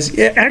different ways.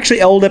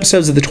 Actually, old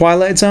episodes of The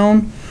Twilight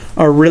Zone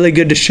are really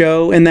good to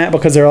show in that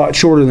because they're a lot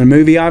shorter than the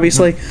movie,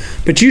 obviously.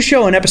 Mm-hmm. But you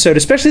show an episode,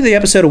 especially the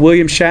episode of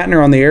William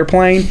Shatner on the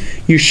airplane,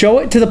 you show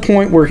it to the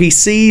point where he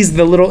sees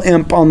the little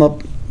imp on the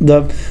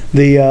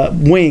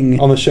wing.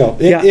 On the shelf.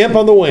 Imp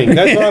on the wing.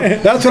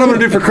 That's what I'm going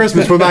to do for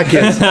Christmas with my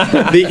kids.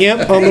 The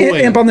imp on the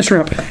wing. Imp on the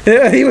shrimp.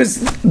 The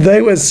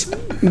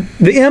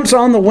imp's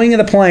on the wing of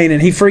the plane,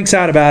 and he freaks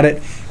out about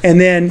it.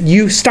 And then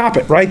you stop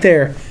it right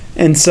there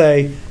and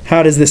say,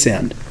 how does this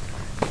end?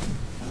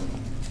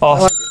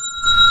 Awesome.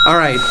 All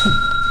right.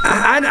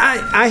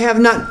 I have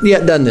not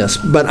yet done this,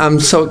 but I'm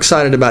so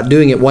excited about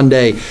doing it one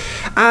day.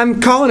 I'm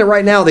calling it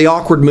right now the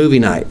Awkward Movie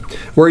Night,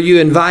 where you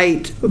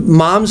invite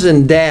moms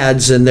and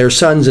dads and their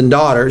sons and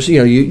daughters.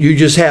 You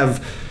just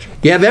have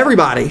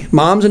everybody,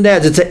 moms and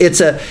dads.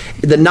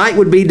 The night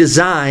would be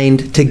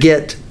designed to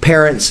get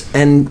parents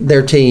and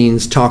their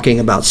teens talking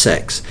about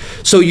sex.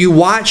 So you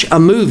watch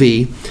a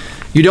movie,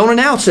 you don't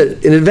announce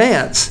it in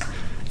advance.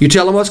 You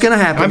tell them what's going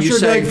to happen. I'm sure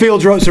Doug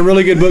Fields wrote some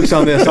really good books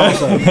on this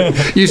also.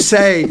 You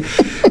say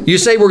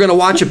we're going to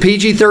watch a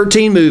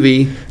PG-13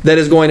 movie that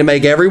is going to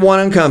make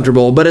everyone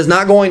uncomfortable, but is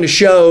not going to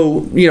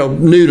show,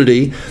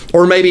 nudity,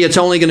 or maybe it's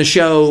only going to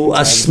show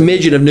a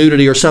smidgen of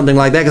nudity or something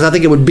like that, because I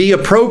think it would be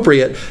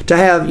appropriate to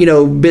have,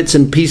 bits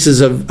and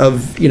pieces of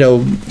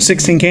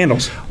 16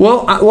 Candles.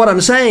 Well, what I'm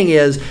saying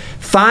is,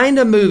 find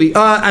a movie,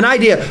 an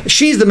idea.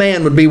 She's the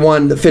Man would be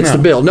one that fits the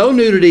bill. No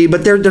nudity,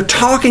 but they're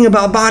talking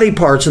about body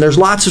parts, and there's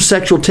lots of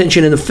sexual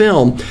tension in the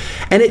film,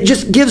 and it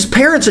just gives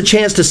parents a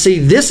chance to see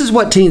this is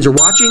what teens are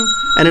watching,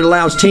 and it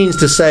allows teens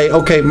to say,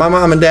 okay, my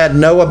mom and dad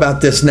know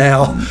about this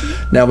now.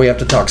 Now we have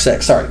to talk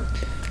sex. Sorry.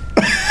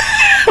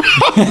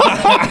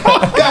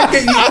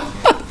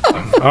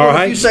 All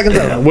right. A few seconds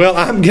out. Well,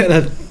 I'm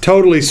gonna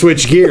totally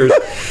switch gears.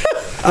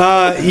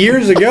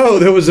 Years ago,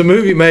 there was a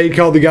movie made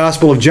called The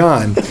Gospel of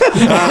John.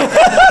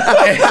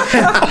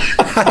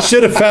 I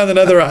should have found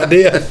another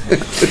idea,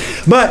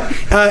 but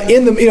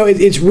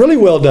it's really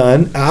well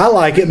done. I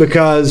like it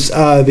because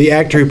the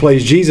actor who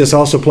plays Jesus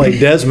also played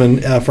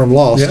Desmond from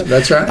Lost. Yeah,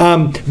 that's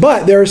right.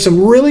 But there are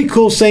some really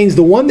cool scenes.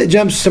 The one that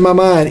jumps to my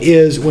mind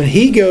is when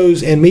he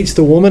goes and meets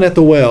the woman at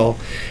the well.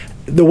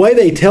 The way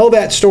they tell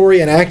that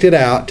story and act it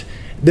out.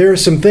 There are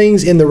some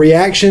things in the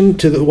reaction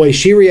to the way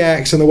she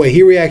reacts and the way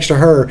he reacts to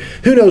her.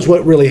 Who knows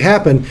what really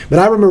happened? But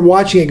I remember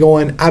watching it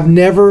going, I've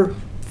never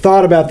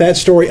thought about that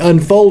story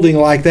unfolding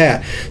like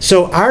that.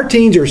 So our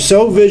teens are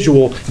so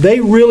visual, they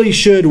really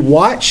should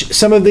watch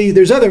some of these.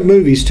 There's other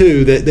movies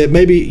too that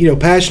maybe,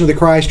 Passion of the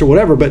Christ or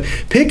whatever, but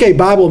pick a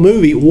Bible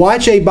movie,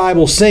 watch a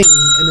Bible scene,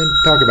 and then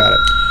talk about it.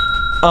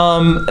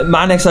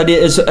 My next idea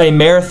is a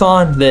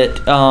marathon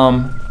that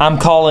I'm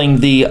calling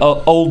the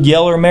Old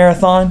Yeller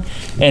Marathon,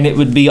 and it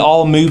would be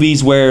all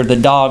movies where the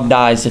dog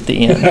dies at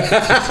the end.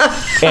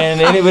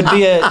 and it would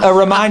be a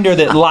reminder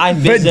that Live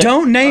Visit... But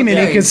don't name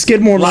any, because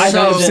Skidmore might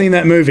not have seen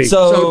that movie.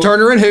 So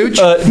Turner and Hooch?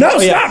 No,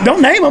 stop.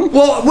 Don't name them.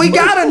 Well, we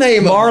got to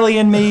name them. Marley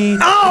and Me.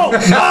 Oh,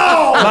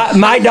 no!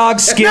 My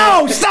Dog Skip.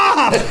 No,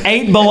 stop!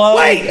 8 Below.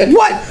 Wait,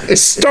 what?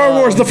 Star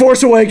Wars The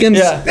Force Awakens.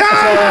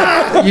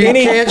 Yeah. You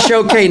can't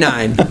show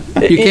K9.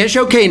 You can't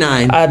show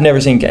K9. I've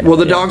never seen K9. Well,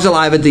 the dog's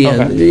alive at the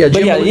end. Okay. Yeah,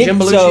 But Jim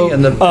Belushi so,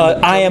 and the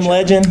I Am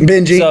Legend.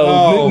 Benji. So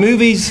Oh.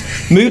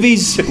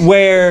 movies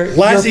where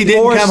Lassie you're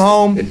didn't forced- come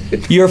home.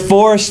 You're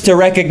forced to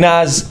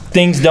recognize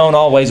things don't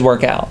always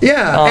work out.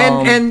 Yeah,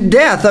 and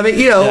death. I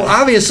mean,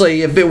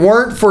 obviously, if it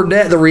weren't for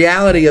death, the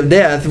reality of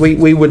death,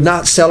 we would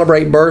not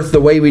celebrate birth the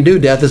way we do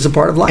death as a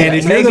part of life. And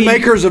if you're the Maybe-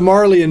 makers of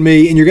Marley and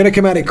Me, and you're going to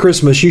come out at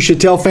Christmas, you should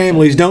tell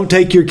families, don't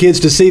take your kids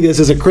to see this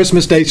as a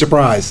Christmas Day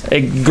surprise.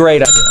 A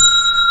great idea.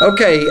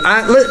 Okay,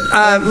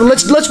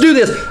 let's do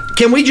this.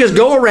 Can we just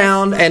go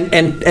around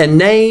and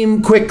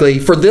name quickly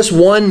for this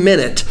 1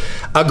 minute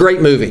a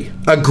great movie,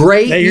 a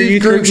great That your youth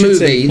youth group group should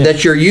movie see.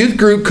 that your youth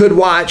group could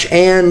watch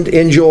and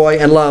enjoy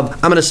and love?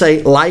 I'm going to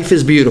say Life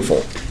is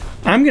Beautiful.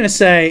 I'm going to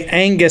say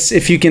Angus,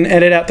 if you can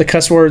edit out the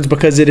cuss words,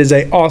 because it is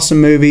a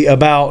awesome movie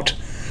about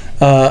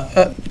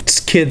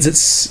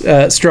kids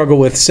that struggle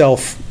with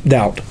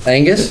self-doubt.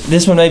 Angus?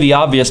 This one may be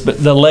obvious,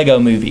 but the Lego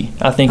Movie,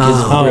 I think,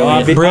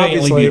 is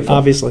brilliantly beautiful.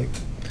 Obviously.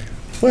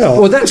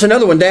 Well, that's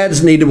another one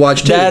dads need to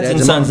watch too. Dads and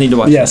sons need to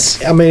watch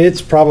Yes. I mean,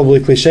 it's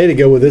probably cliche to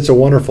go with "It's a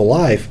Wonderful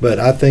Life," but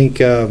I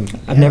think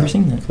I've never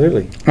seen that.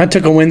 Clearly, I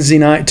took two Wednesday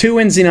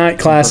night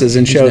classes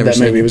and showed never that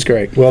seen movie. it. It was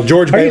great. well,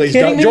 George Are you Bailey's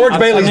kidding dog, me? George I've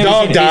Bailey's never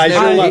dog seen it. dies.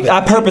 You'll love it.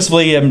 I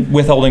purposefully am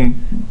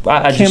withholding.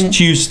 I Kim- just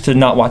choose to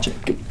not watch it.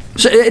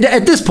 So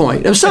at this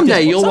point,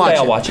 someday you'll Someday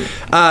watch I'll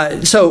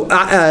it.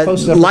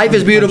 watch it. Life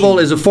is Beautiful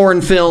is a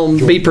foreign film.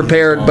 Be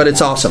prepared, but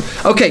it's awesome.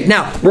 Okay,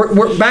 now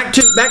we're back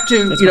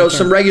to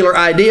some regular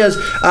ideas.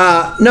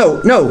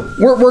 No,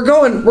 we're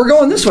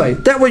going this way.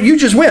 That way you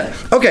just went.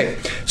 Okay,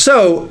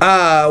 so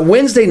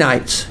Wednesday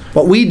nights.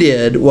 What we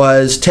did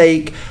was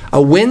take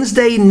a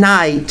Wednesday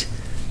night,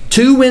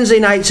 2 Wednesday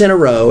nights in a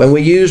row, and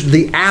we used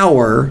the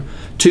hour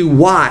to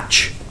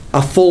watch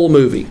a full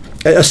movie.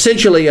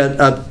 Essentially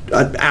an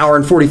hour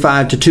and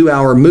 45 to 2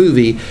 hour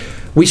movie.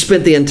 We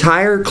spent the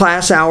entire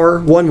class hour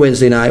one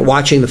Wednesday night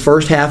watching the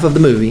first half of the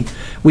movie.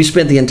 We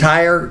spent the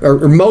entire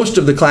or most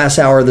of the class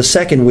hour the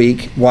second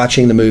week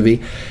watching the movie.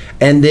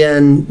 And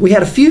then we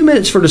had a few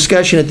minutes for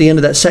discussion at the end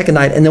of that second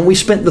night. And then we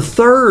spent the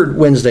third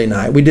Wednesday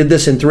night. We did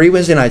this in 3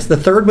 Wednesday nights. The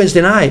third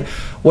Wednesday night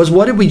was,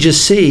 what did we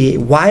just see?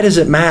 Why does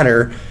it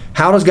matter?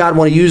 How does God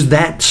want to use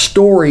that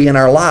story in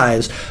our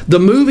lives? The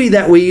movie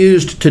that we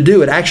used to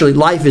do it, actually,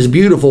 Life is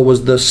Beautiful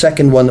was the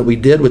second one that we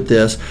did with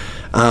this.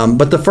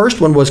 But the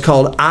first one was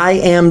called I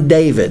Am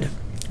David,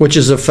 which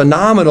is a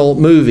phenomenal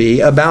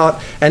movie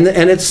about, and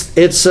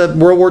it's a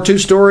World War II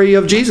story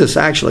of Jesus,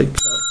 actually.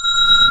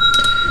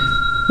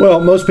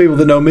 Well, most people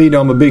that know me know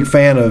I'm a big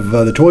fan of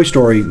the Toy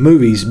Story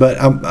movies,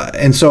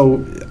 and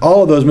so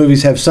all of those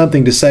movies have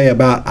something to say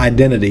about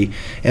identity,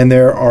 and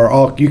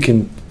you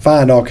can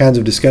find all kinds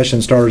of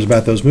discussion starters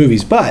about those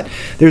movies. But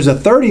there's a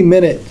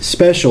 30-minute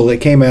special that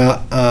came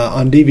out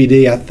on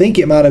DVD. I think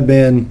it might have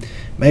been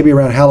maybe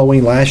around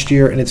Halloween last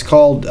year, and it's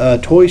called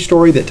Toy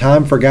Story That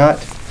Time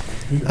Forgot.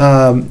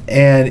 And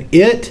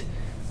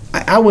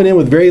I went in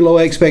with very low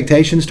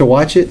expectations to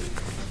watch it.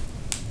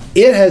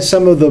 It has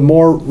some of the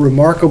more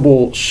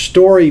remarkable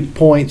story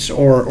points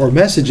or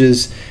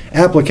messages,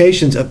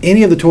 applications of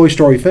any of the Toy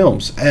Story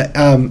films.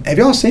 Have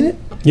y'all seen it?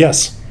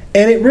 Yes.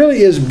 And it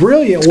really is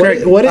brilliant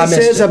what it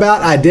says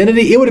about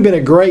identity. It would have been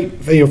a great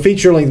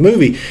feature-length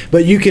movie,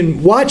 but you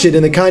can watch it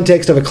in the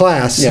context of a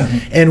class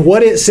and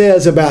what it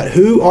says about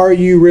who are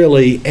you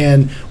really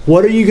and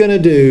what are you going to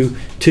do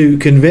to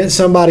convince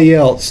somebody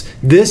else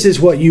this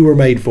is what you were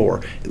made for,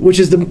 which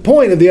is the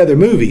point of the other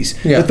movies.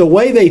 But the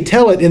way they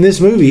tell it in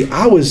this movie,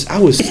 I was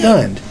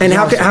stunned. And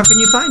how can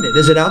you find it?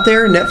 Is it out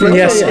there? Netflix?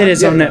 Yes, it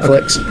is on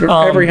Netflix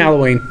every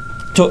Halloween.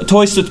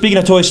 Speaking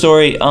of Toy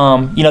Story,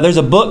 there's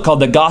a book called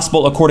The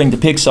Gospel According to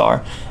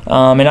Pixar,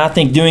 and I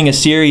think doing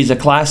a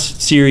class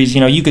series,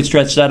 you could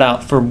stretch that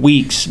out for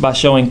weeks by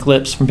showing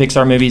clips from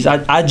Pixar movies.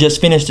 I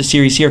just finished a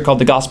series here called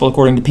The Gospel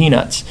According to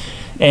Peanuts,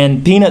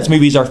 and Peanuts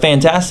movies are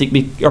fantastic,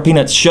 or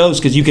Peanuts shows,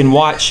 because you can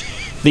watch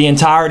the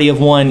entirety of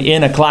one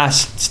in a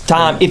class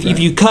time. If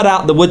you cut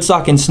out the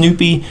Woodstock and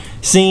Snoopy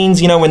scenes,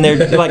 when they're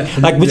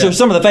which are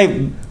some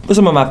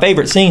of my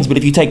favorite scenes, but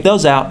if you take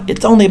those out,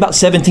 it's only about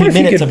 17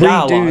 minutes of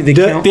dialogue.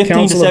 15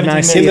 to 17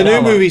 minutes. In the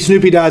new movie,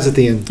 Snoopy dies at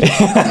the end.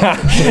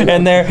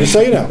 And Just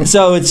so you know.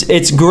 So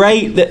it's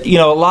great that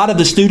a lot of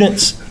the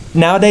students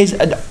nowadays,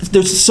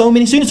 there's so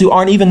many students who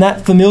aren't even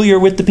that familiar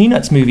with the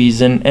Peanuts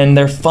movies, and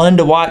they're fun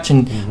to watch.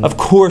 And of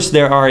course,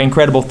 there are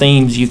incredible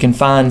themes you can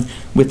find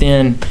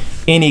within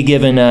any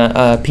given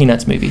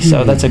Peanuts movie.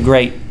 So that's a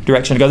great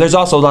direction to go. There's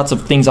also lots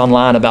of things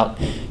online about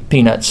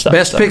Peanuts stuff.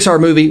 Best Pixar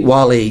movie,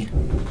 WALL-E.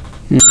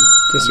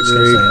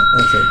 Disagree.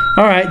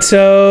 All right,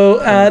 so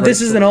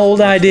this is an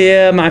old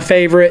idea. My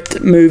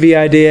favorite movie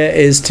idea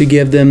is to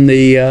give them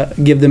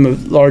a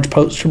large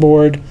poster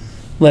board.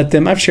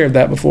 I've shared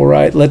that before,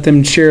 right? Let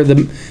them share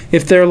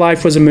if their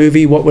life was a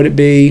movie, what would it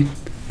be?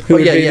 Who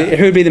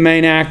would be the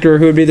main actor?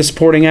 Who would be the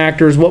supporting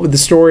actors? What would the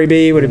story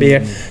be? Would it be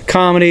a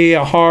comedy,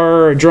 a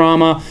horror, a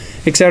drama,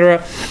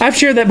 etc.? I've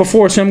shared that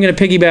before, so I'm going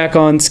to piggyback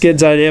on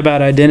Skid's idea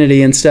about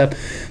identity and stuff.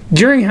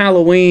 during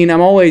Halloween,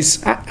 I've always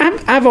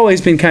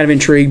been kind of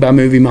intrigued by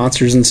movie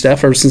monsters and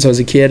stuff ever since I was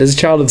a kid. As a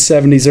child of the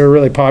 70s, they were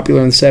really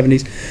popular in the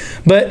 70s.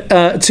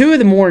 But two of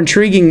the more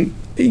intriguing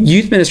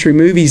youth ministry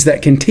movies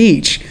that can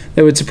teach,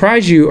 that would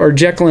surprise you, are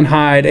Jekyll and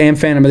Hyde and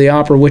Phantom of the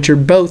Opera, which are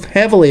both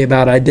heavily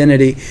about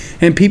identity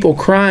and people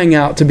crying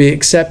out to be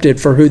accepted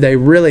for who they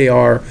really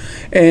are.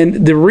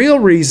 And the real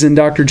reason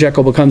Dr.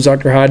 Jekyll becomes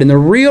Dr. Hyde and the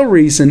real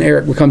reason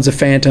Eric becomes a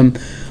Phantom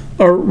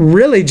are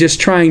really just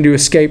trying to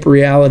escape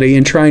reality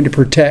and trying to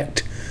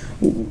protect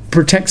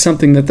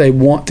something that they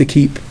want to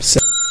keep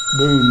safe.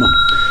 Boom.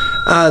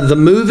 The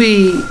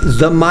movie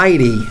The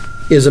Mighty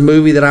is a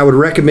movie that I would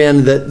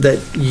recommend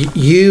that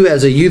you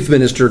as a youth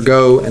minister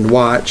go and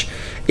watch.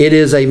 It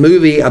is a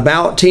movie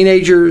about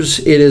teenagers.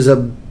 It is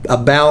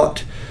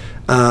about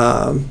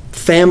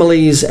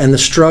families and the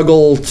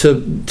struggle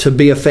to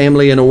be a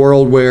family in a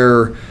world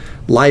where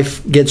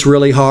life gets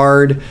really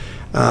hard.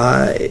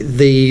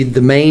 The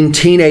main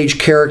teenage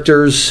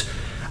characters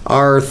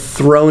are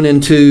thrown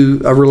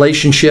into a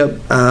relationship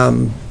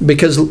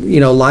because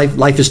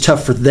life is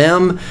tough for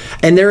them,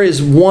 and there is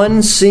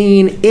one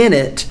scene in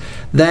it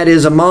that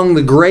is among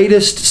the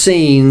greatest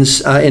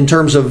scenes in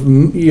terms of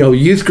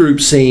youth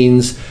group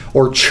scenes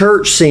or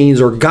church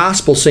scenes or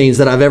gospel scenes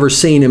that I've ever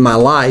seen in my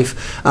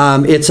life.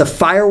 It's a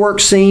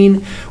fireworks scene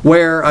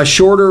where a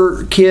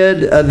shorter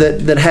kid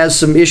that has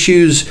some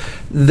issues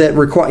that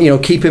require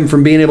keep him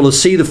from being able to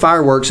see the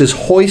fireworks is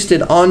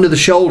hoisted onto the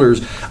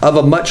shoulders of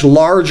a much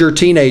larger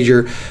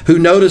teenager who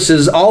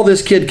notices all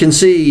this kid can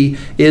see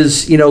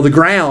is the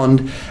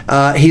ground.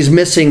 He's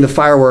missing the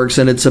fireworks,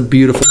 and it's a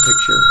beautiful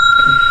picture.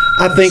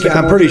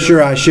 I'm pretty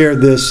sure I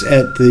shared this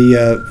at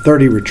the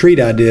 30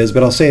 retreat ideas,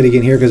 but I'll say it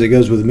again here because it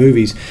goes with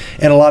movies.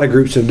 And a lot of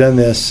groups have done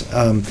this,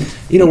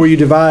 where you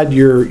divide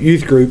your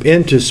youth group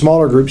into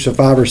smaller groups of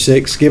 5 or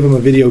 6, give them a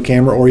video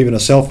camera or even a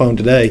cell phone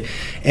today,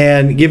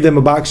 and give them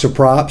a box of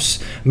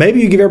props. Maybe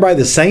you give everybody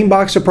the same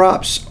box of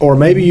props, or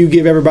maybe you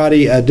give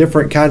everybody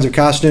different kinds of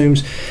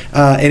costumes,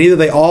 and either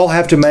they all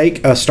have to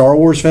make a Star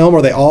Wars film,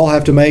 or they all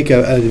have to make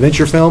an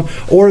adventure film,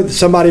 or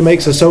somebody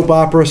makes a soap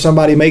opera,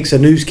 somebody makes a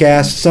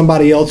newscast,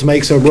 somebody else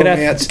makes a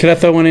romance. Could I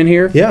throw one in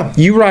here? Yeah.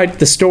 You write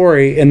the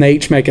story, and they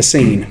each make a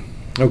scene.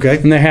 Okay.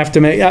 And they have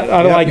to make.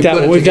 I like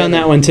that one. We've done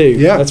that one too.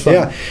 Yeah, that's fun.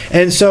 Yeah.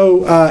 And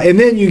so, and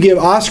then you give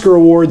Oscar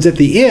awards at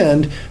the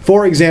end.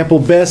 For example,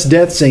 best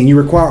death scene.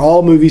 You require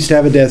all movies to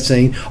have a death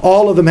scene.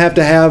 All of them have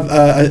to have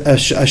a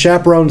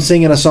chaperone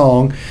singing a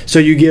song. So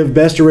you give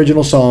best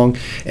original song,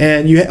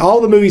 and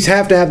all the movies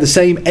have to have the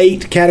same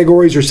 8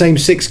 categories or same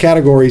 6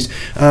 categories.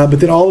 But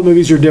then all the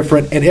movies are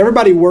different, and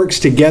everybody works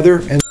together,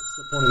 and that's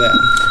the point of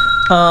that.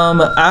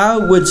 I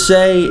would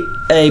say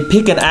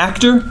pick an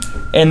actor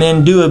and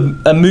then do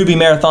a movie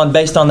marathon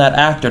based on that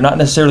actor. Not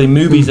necessarily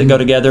movies that go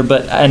together,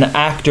 but an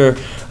actor.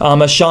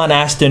 A Sean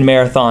Astin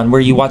marathon where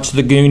you watch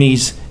The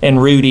Goonies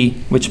and Rudy,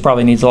 which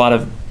probably needs a lot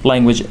of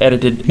language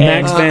edited.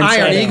 Max Van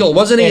Iron Eagle.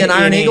 Wasn't he an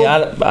Iron Eagle?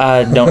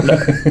 I don't know.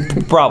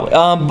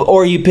 Probably.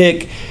 Or you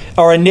pick,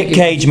 or a Nick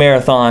Cage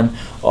marathon.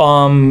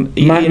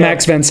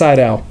 Max Van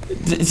Sydow.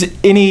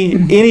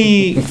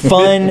 Any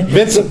fun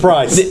Vincent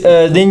Price.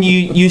 Then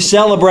you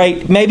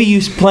celebrate, maybe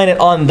you plan it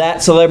on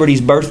that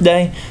celebrity's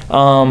birthday,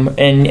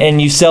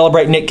 and you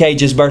celebrate Nick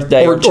Cage's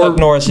birthday or Chuck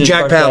Norris's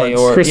Jack birthday Palance.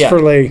 or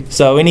Christopher Lee.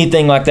 So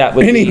anything like that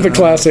would Any of the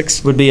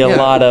classics would be a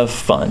lot of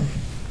fun.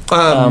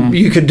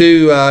 You could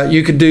do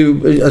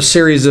a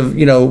series of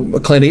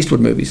Clint Eastwood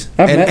movies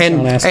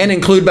and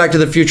include Back to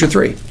the Future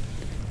 3.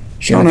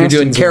 Sean if you're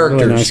doing Astin's a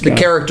characters, really nice the guy.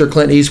 character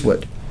Clint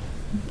Eastwood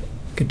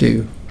could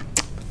do.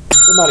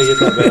 Somebody hit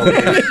that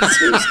bell.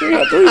 Seriously,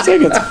 got 3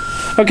 seconds.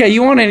 Okay,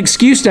 you want an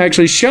excuse to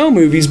actually show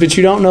movies, but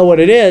you don't know what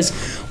it is.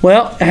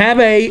 Well, have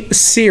a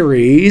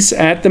series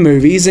at the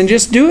movies and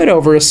just do it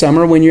over a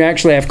summer when you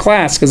actually have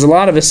class, because a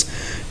lot of us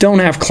don't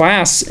have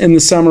class in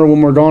the summer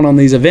when we're going on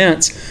these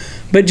events.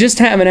 But just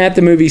have an at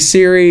the movie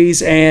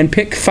series and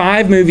pick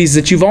 5 movies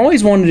that you've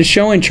always wanted to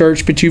show in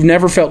church, but you've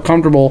never felt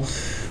comfortable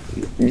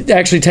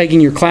actually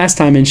taking your class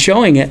time and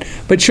showing it.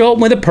 But show it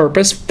with a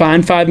purpose.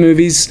 Find 5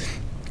 movies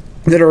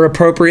that are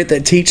appropriate,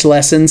 that teach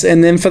lessons,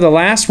 and then for the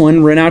last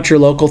one, rent out your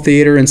local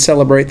theater and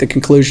celebrate the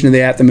conclusion of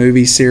the At the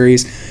Movies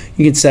series.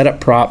 You can set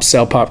up props,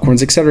 sell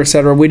popcorns, etc.,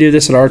 etc. We do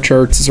this at our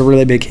church. It's a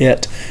really big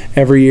hit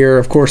every year.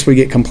 Of course, we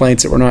get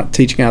complaints that we're not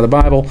teaching out of the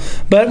Bible,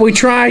 but we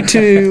try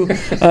to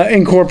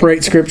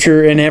incorporate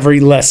Scripture in every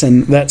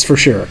lesson, that's for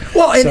sure.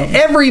 Well, and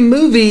every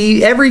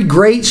movie, every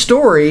great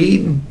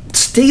story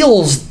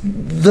steals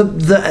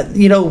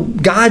the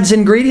God's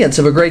ingredients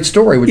of a great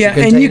story, which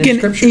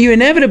you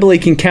inevitably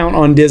can count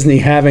on Disney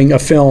having a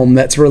film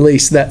that's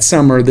released that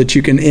summer that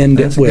you can end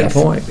it with. That's a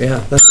good point.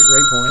 Yeah, that's a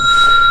great point.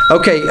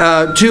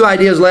 Okay, 2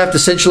 ideas left.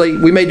 Essentially,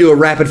 we may do a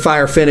rapid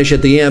fire finish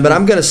at the end, but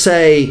I'm going to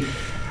say,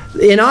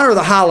 in honor of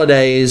the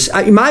holidays,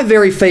 my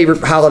very favorite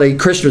holiday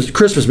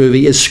Christmas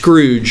movie is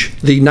Scrooge,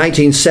 the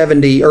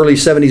 1970, early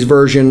 70s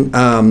version,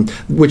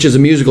 which is a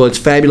musical. It's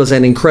fabulous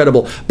and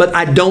incredible, but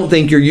I don't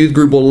think your youth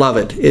group will love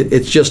it.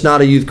 It's just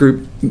not a youth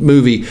group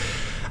movie.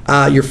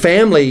 Your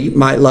family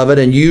might love it,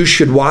 and you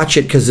should watch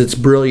it because it's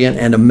brilliant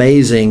and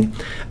amazing.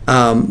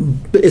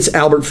 It's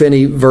Albert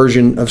Finney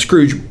version of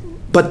Scrooge.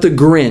 But The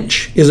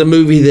Grinch is a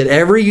movie that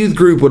every youth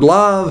group would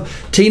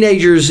love.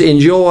 Teenagers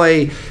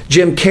enjoy.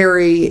 Jim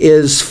Carrey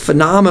is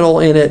phenomenal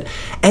in it.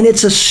 And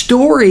it's a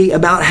story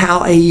about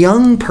how a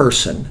young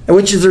person,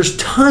 which is, there's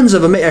tons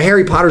of them.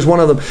 Harry Potter's one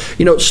of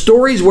them.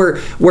 Stories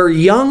where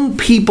young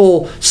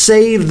people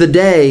save the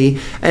day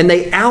and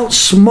they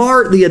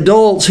outsmart the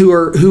adults who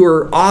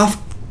are off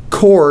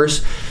course.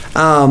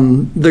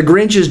 The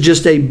Grinch is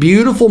just a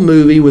beautiful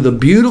movie with a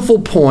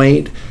beautiful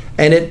point.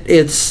 And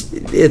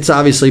it's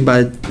obviously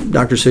by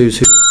Dr. Seuss,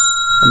 who's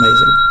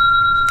amazing.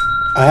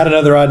 I had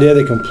another idea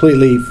that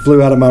completely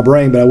flew out of my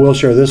brain, but I will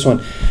share this one.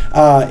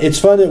 It's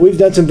fun that we've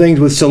done some things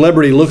with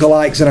celebrity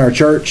lookalikes in our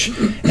church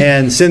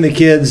and send the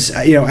kids,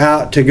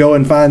 out to go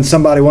and find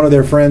somebody, one of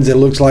their friends that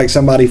looks like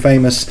somebody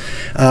famous.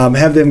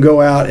 Have them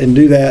go out and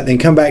do that, then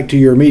come back to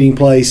your meeting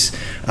place,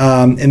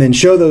 and then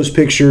show those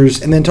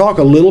pictures, and then talk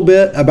a little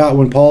bit about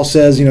when Paul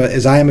says,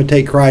 as I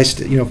imitate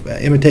Christ,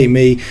 imitate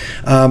me.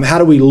 How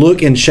do we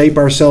look and shape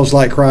ourselves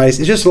like Christ?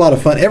 It's just a lot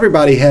of fun.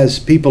 Everybody has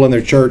people in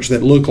their church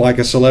that look like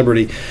a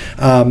celebrity.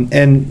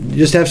 And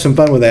just have some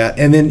fun with that.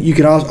 And then you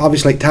can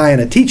obviously tie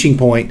in a teaching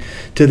point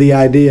to the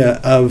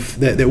idea of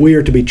that we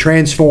are to be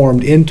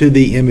transformed into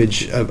the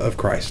image of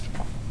Christ.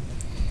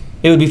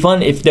 It would be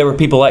fun if there were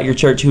people at your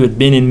church who had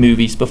been in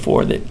movies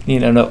before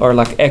that, are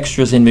like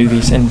extras in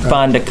movies, and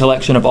find a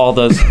collection of all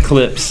those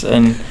clips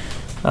and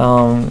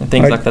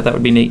things like that. That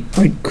would be neat.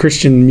 Like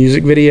Christian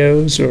music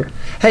videos or...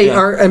 Hey,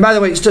 and by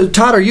the way, so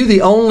Todd, are you the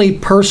only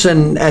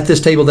person at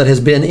this table that has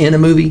been in a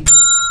movie?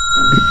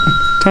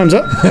 Time's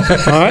up.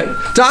 All right.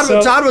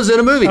 Todd was in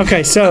a movie.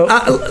 Okay, so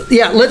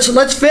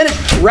let's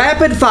finish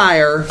rapid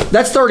fire.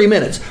 That's 30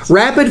 minutes.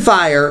 Rapid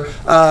fire.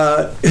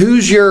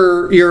 Who's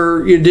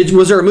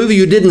was there a movie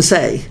you didn't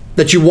say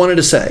that you wanted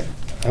to say?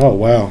 Oh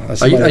wow!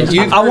 I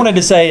wanted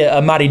to say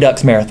a Mighty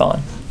Ducks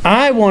marathon.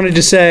 I wanted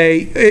to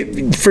say,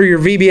 for your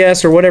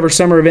VBS or whatever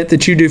summer event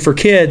that you do for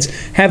kids,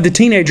 have the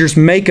teenagers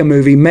make a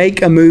movie.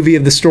 Make a movie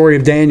of the story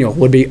of Daniel.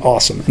 Would be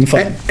awesome and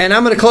fun. And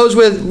I'm going to close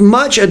with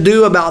Much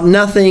Ado About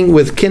Nothing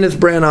with Kenneth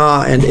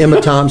Branagh and Emma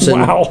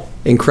Thompson. Wow.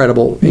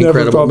 Incredible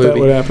Never thought movie. That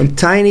would happen.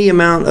 Tiny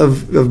amount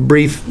of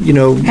brief,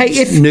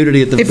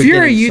 nudity at the beginning. If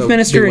you're a youth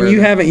minister and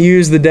you haven't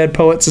used the Dead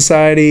Poet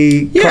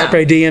Society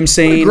Carpe Diem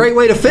scene, great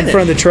way to finish in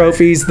front of the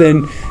trophies,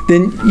 then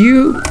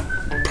you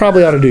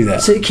probably ought to do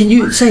that. So can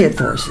you say it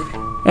for us?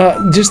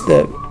 Just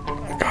the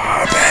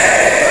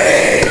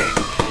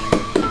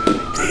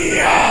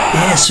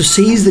Yeah, so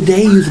seize the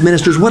day, youth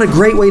ministers. What a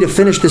great way to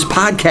finish this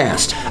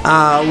podcast.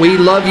 We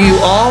love you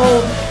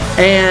all.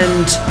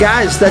 And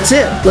guys, that's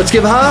it. Let's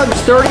give hugs.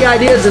 30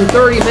 ideas in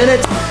 30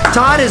 minutes.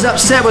 Todd is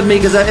upset with me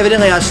because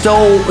evidently I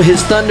stole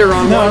his thunder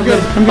on one of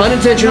them.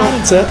 Unintentional.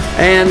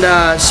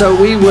 And so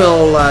we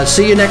will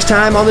see you next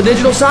time on the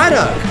Digital Side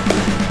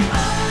Hug.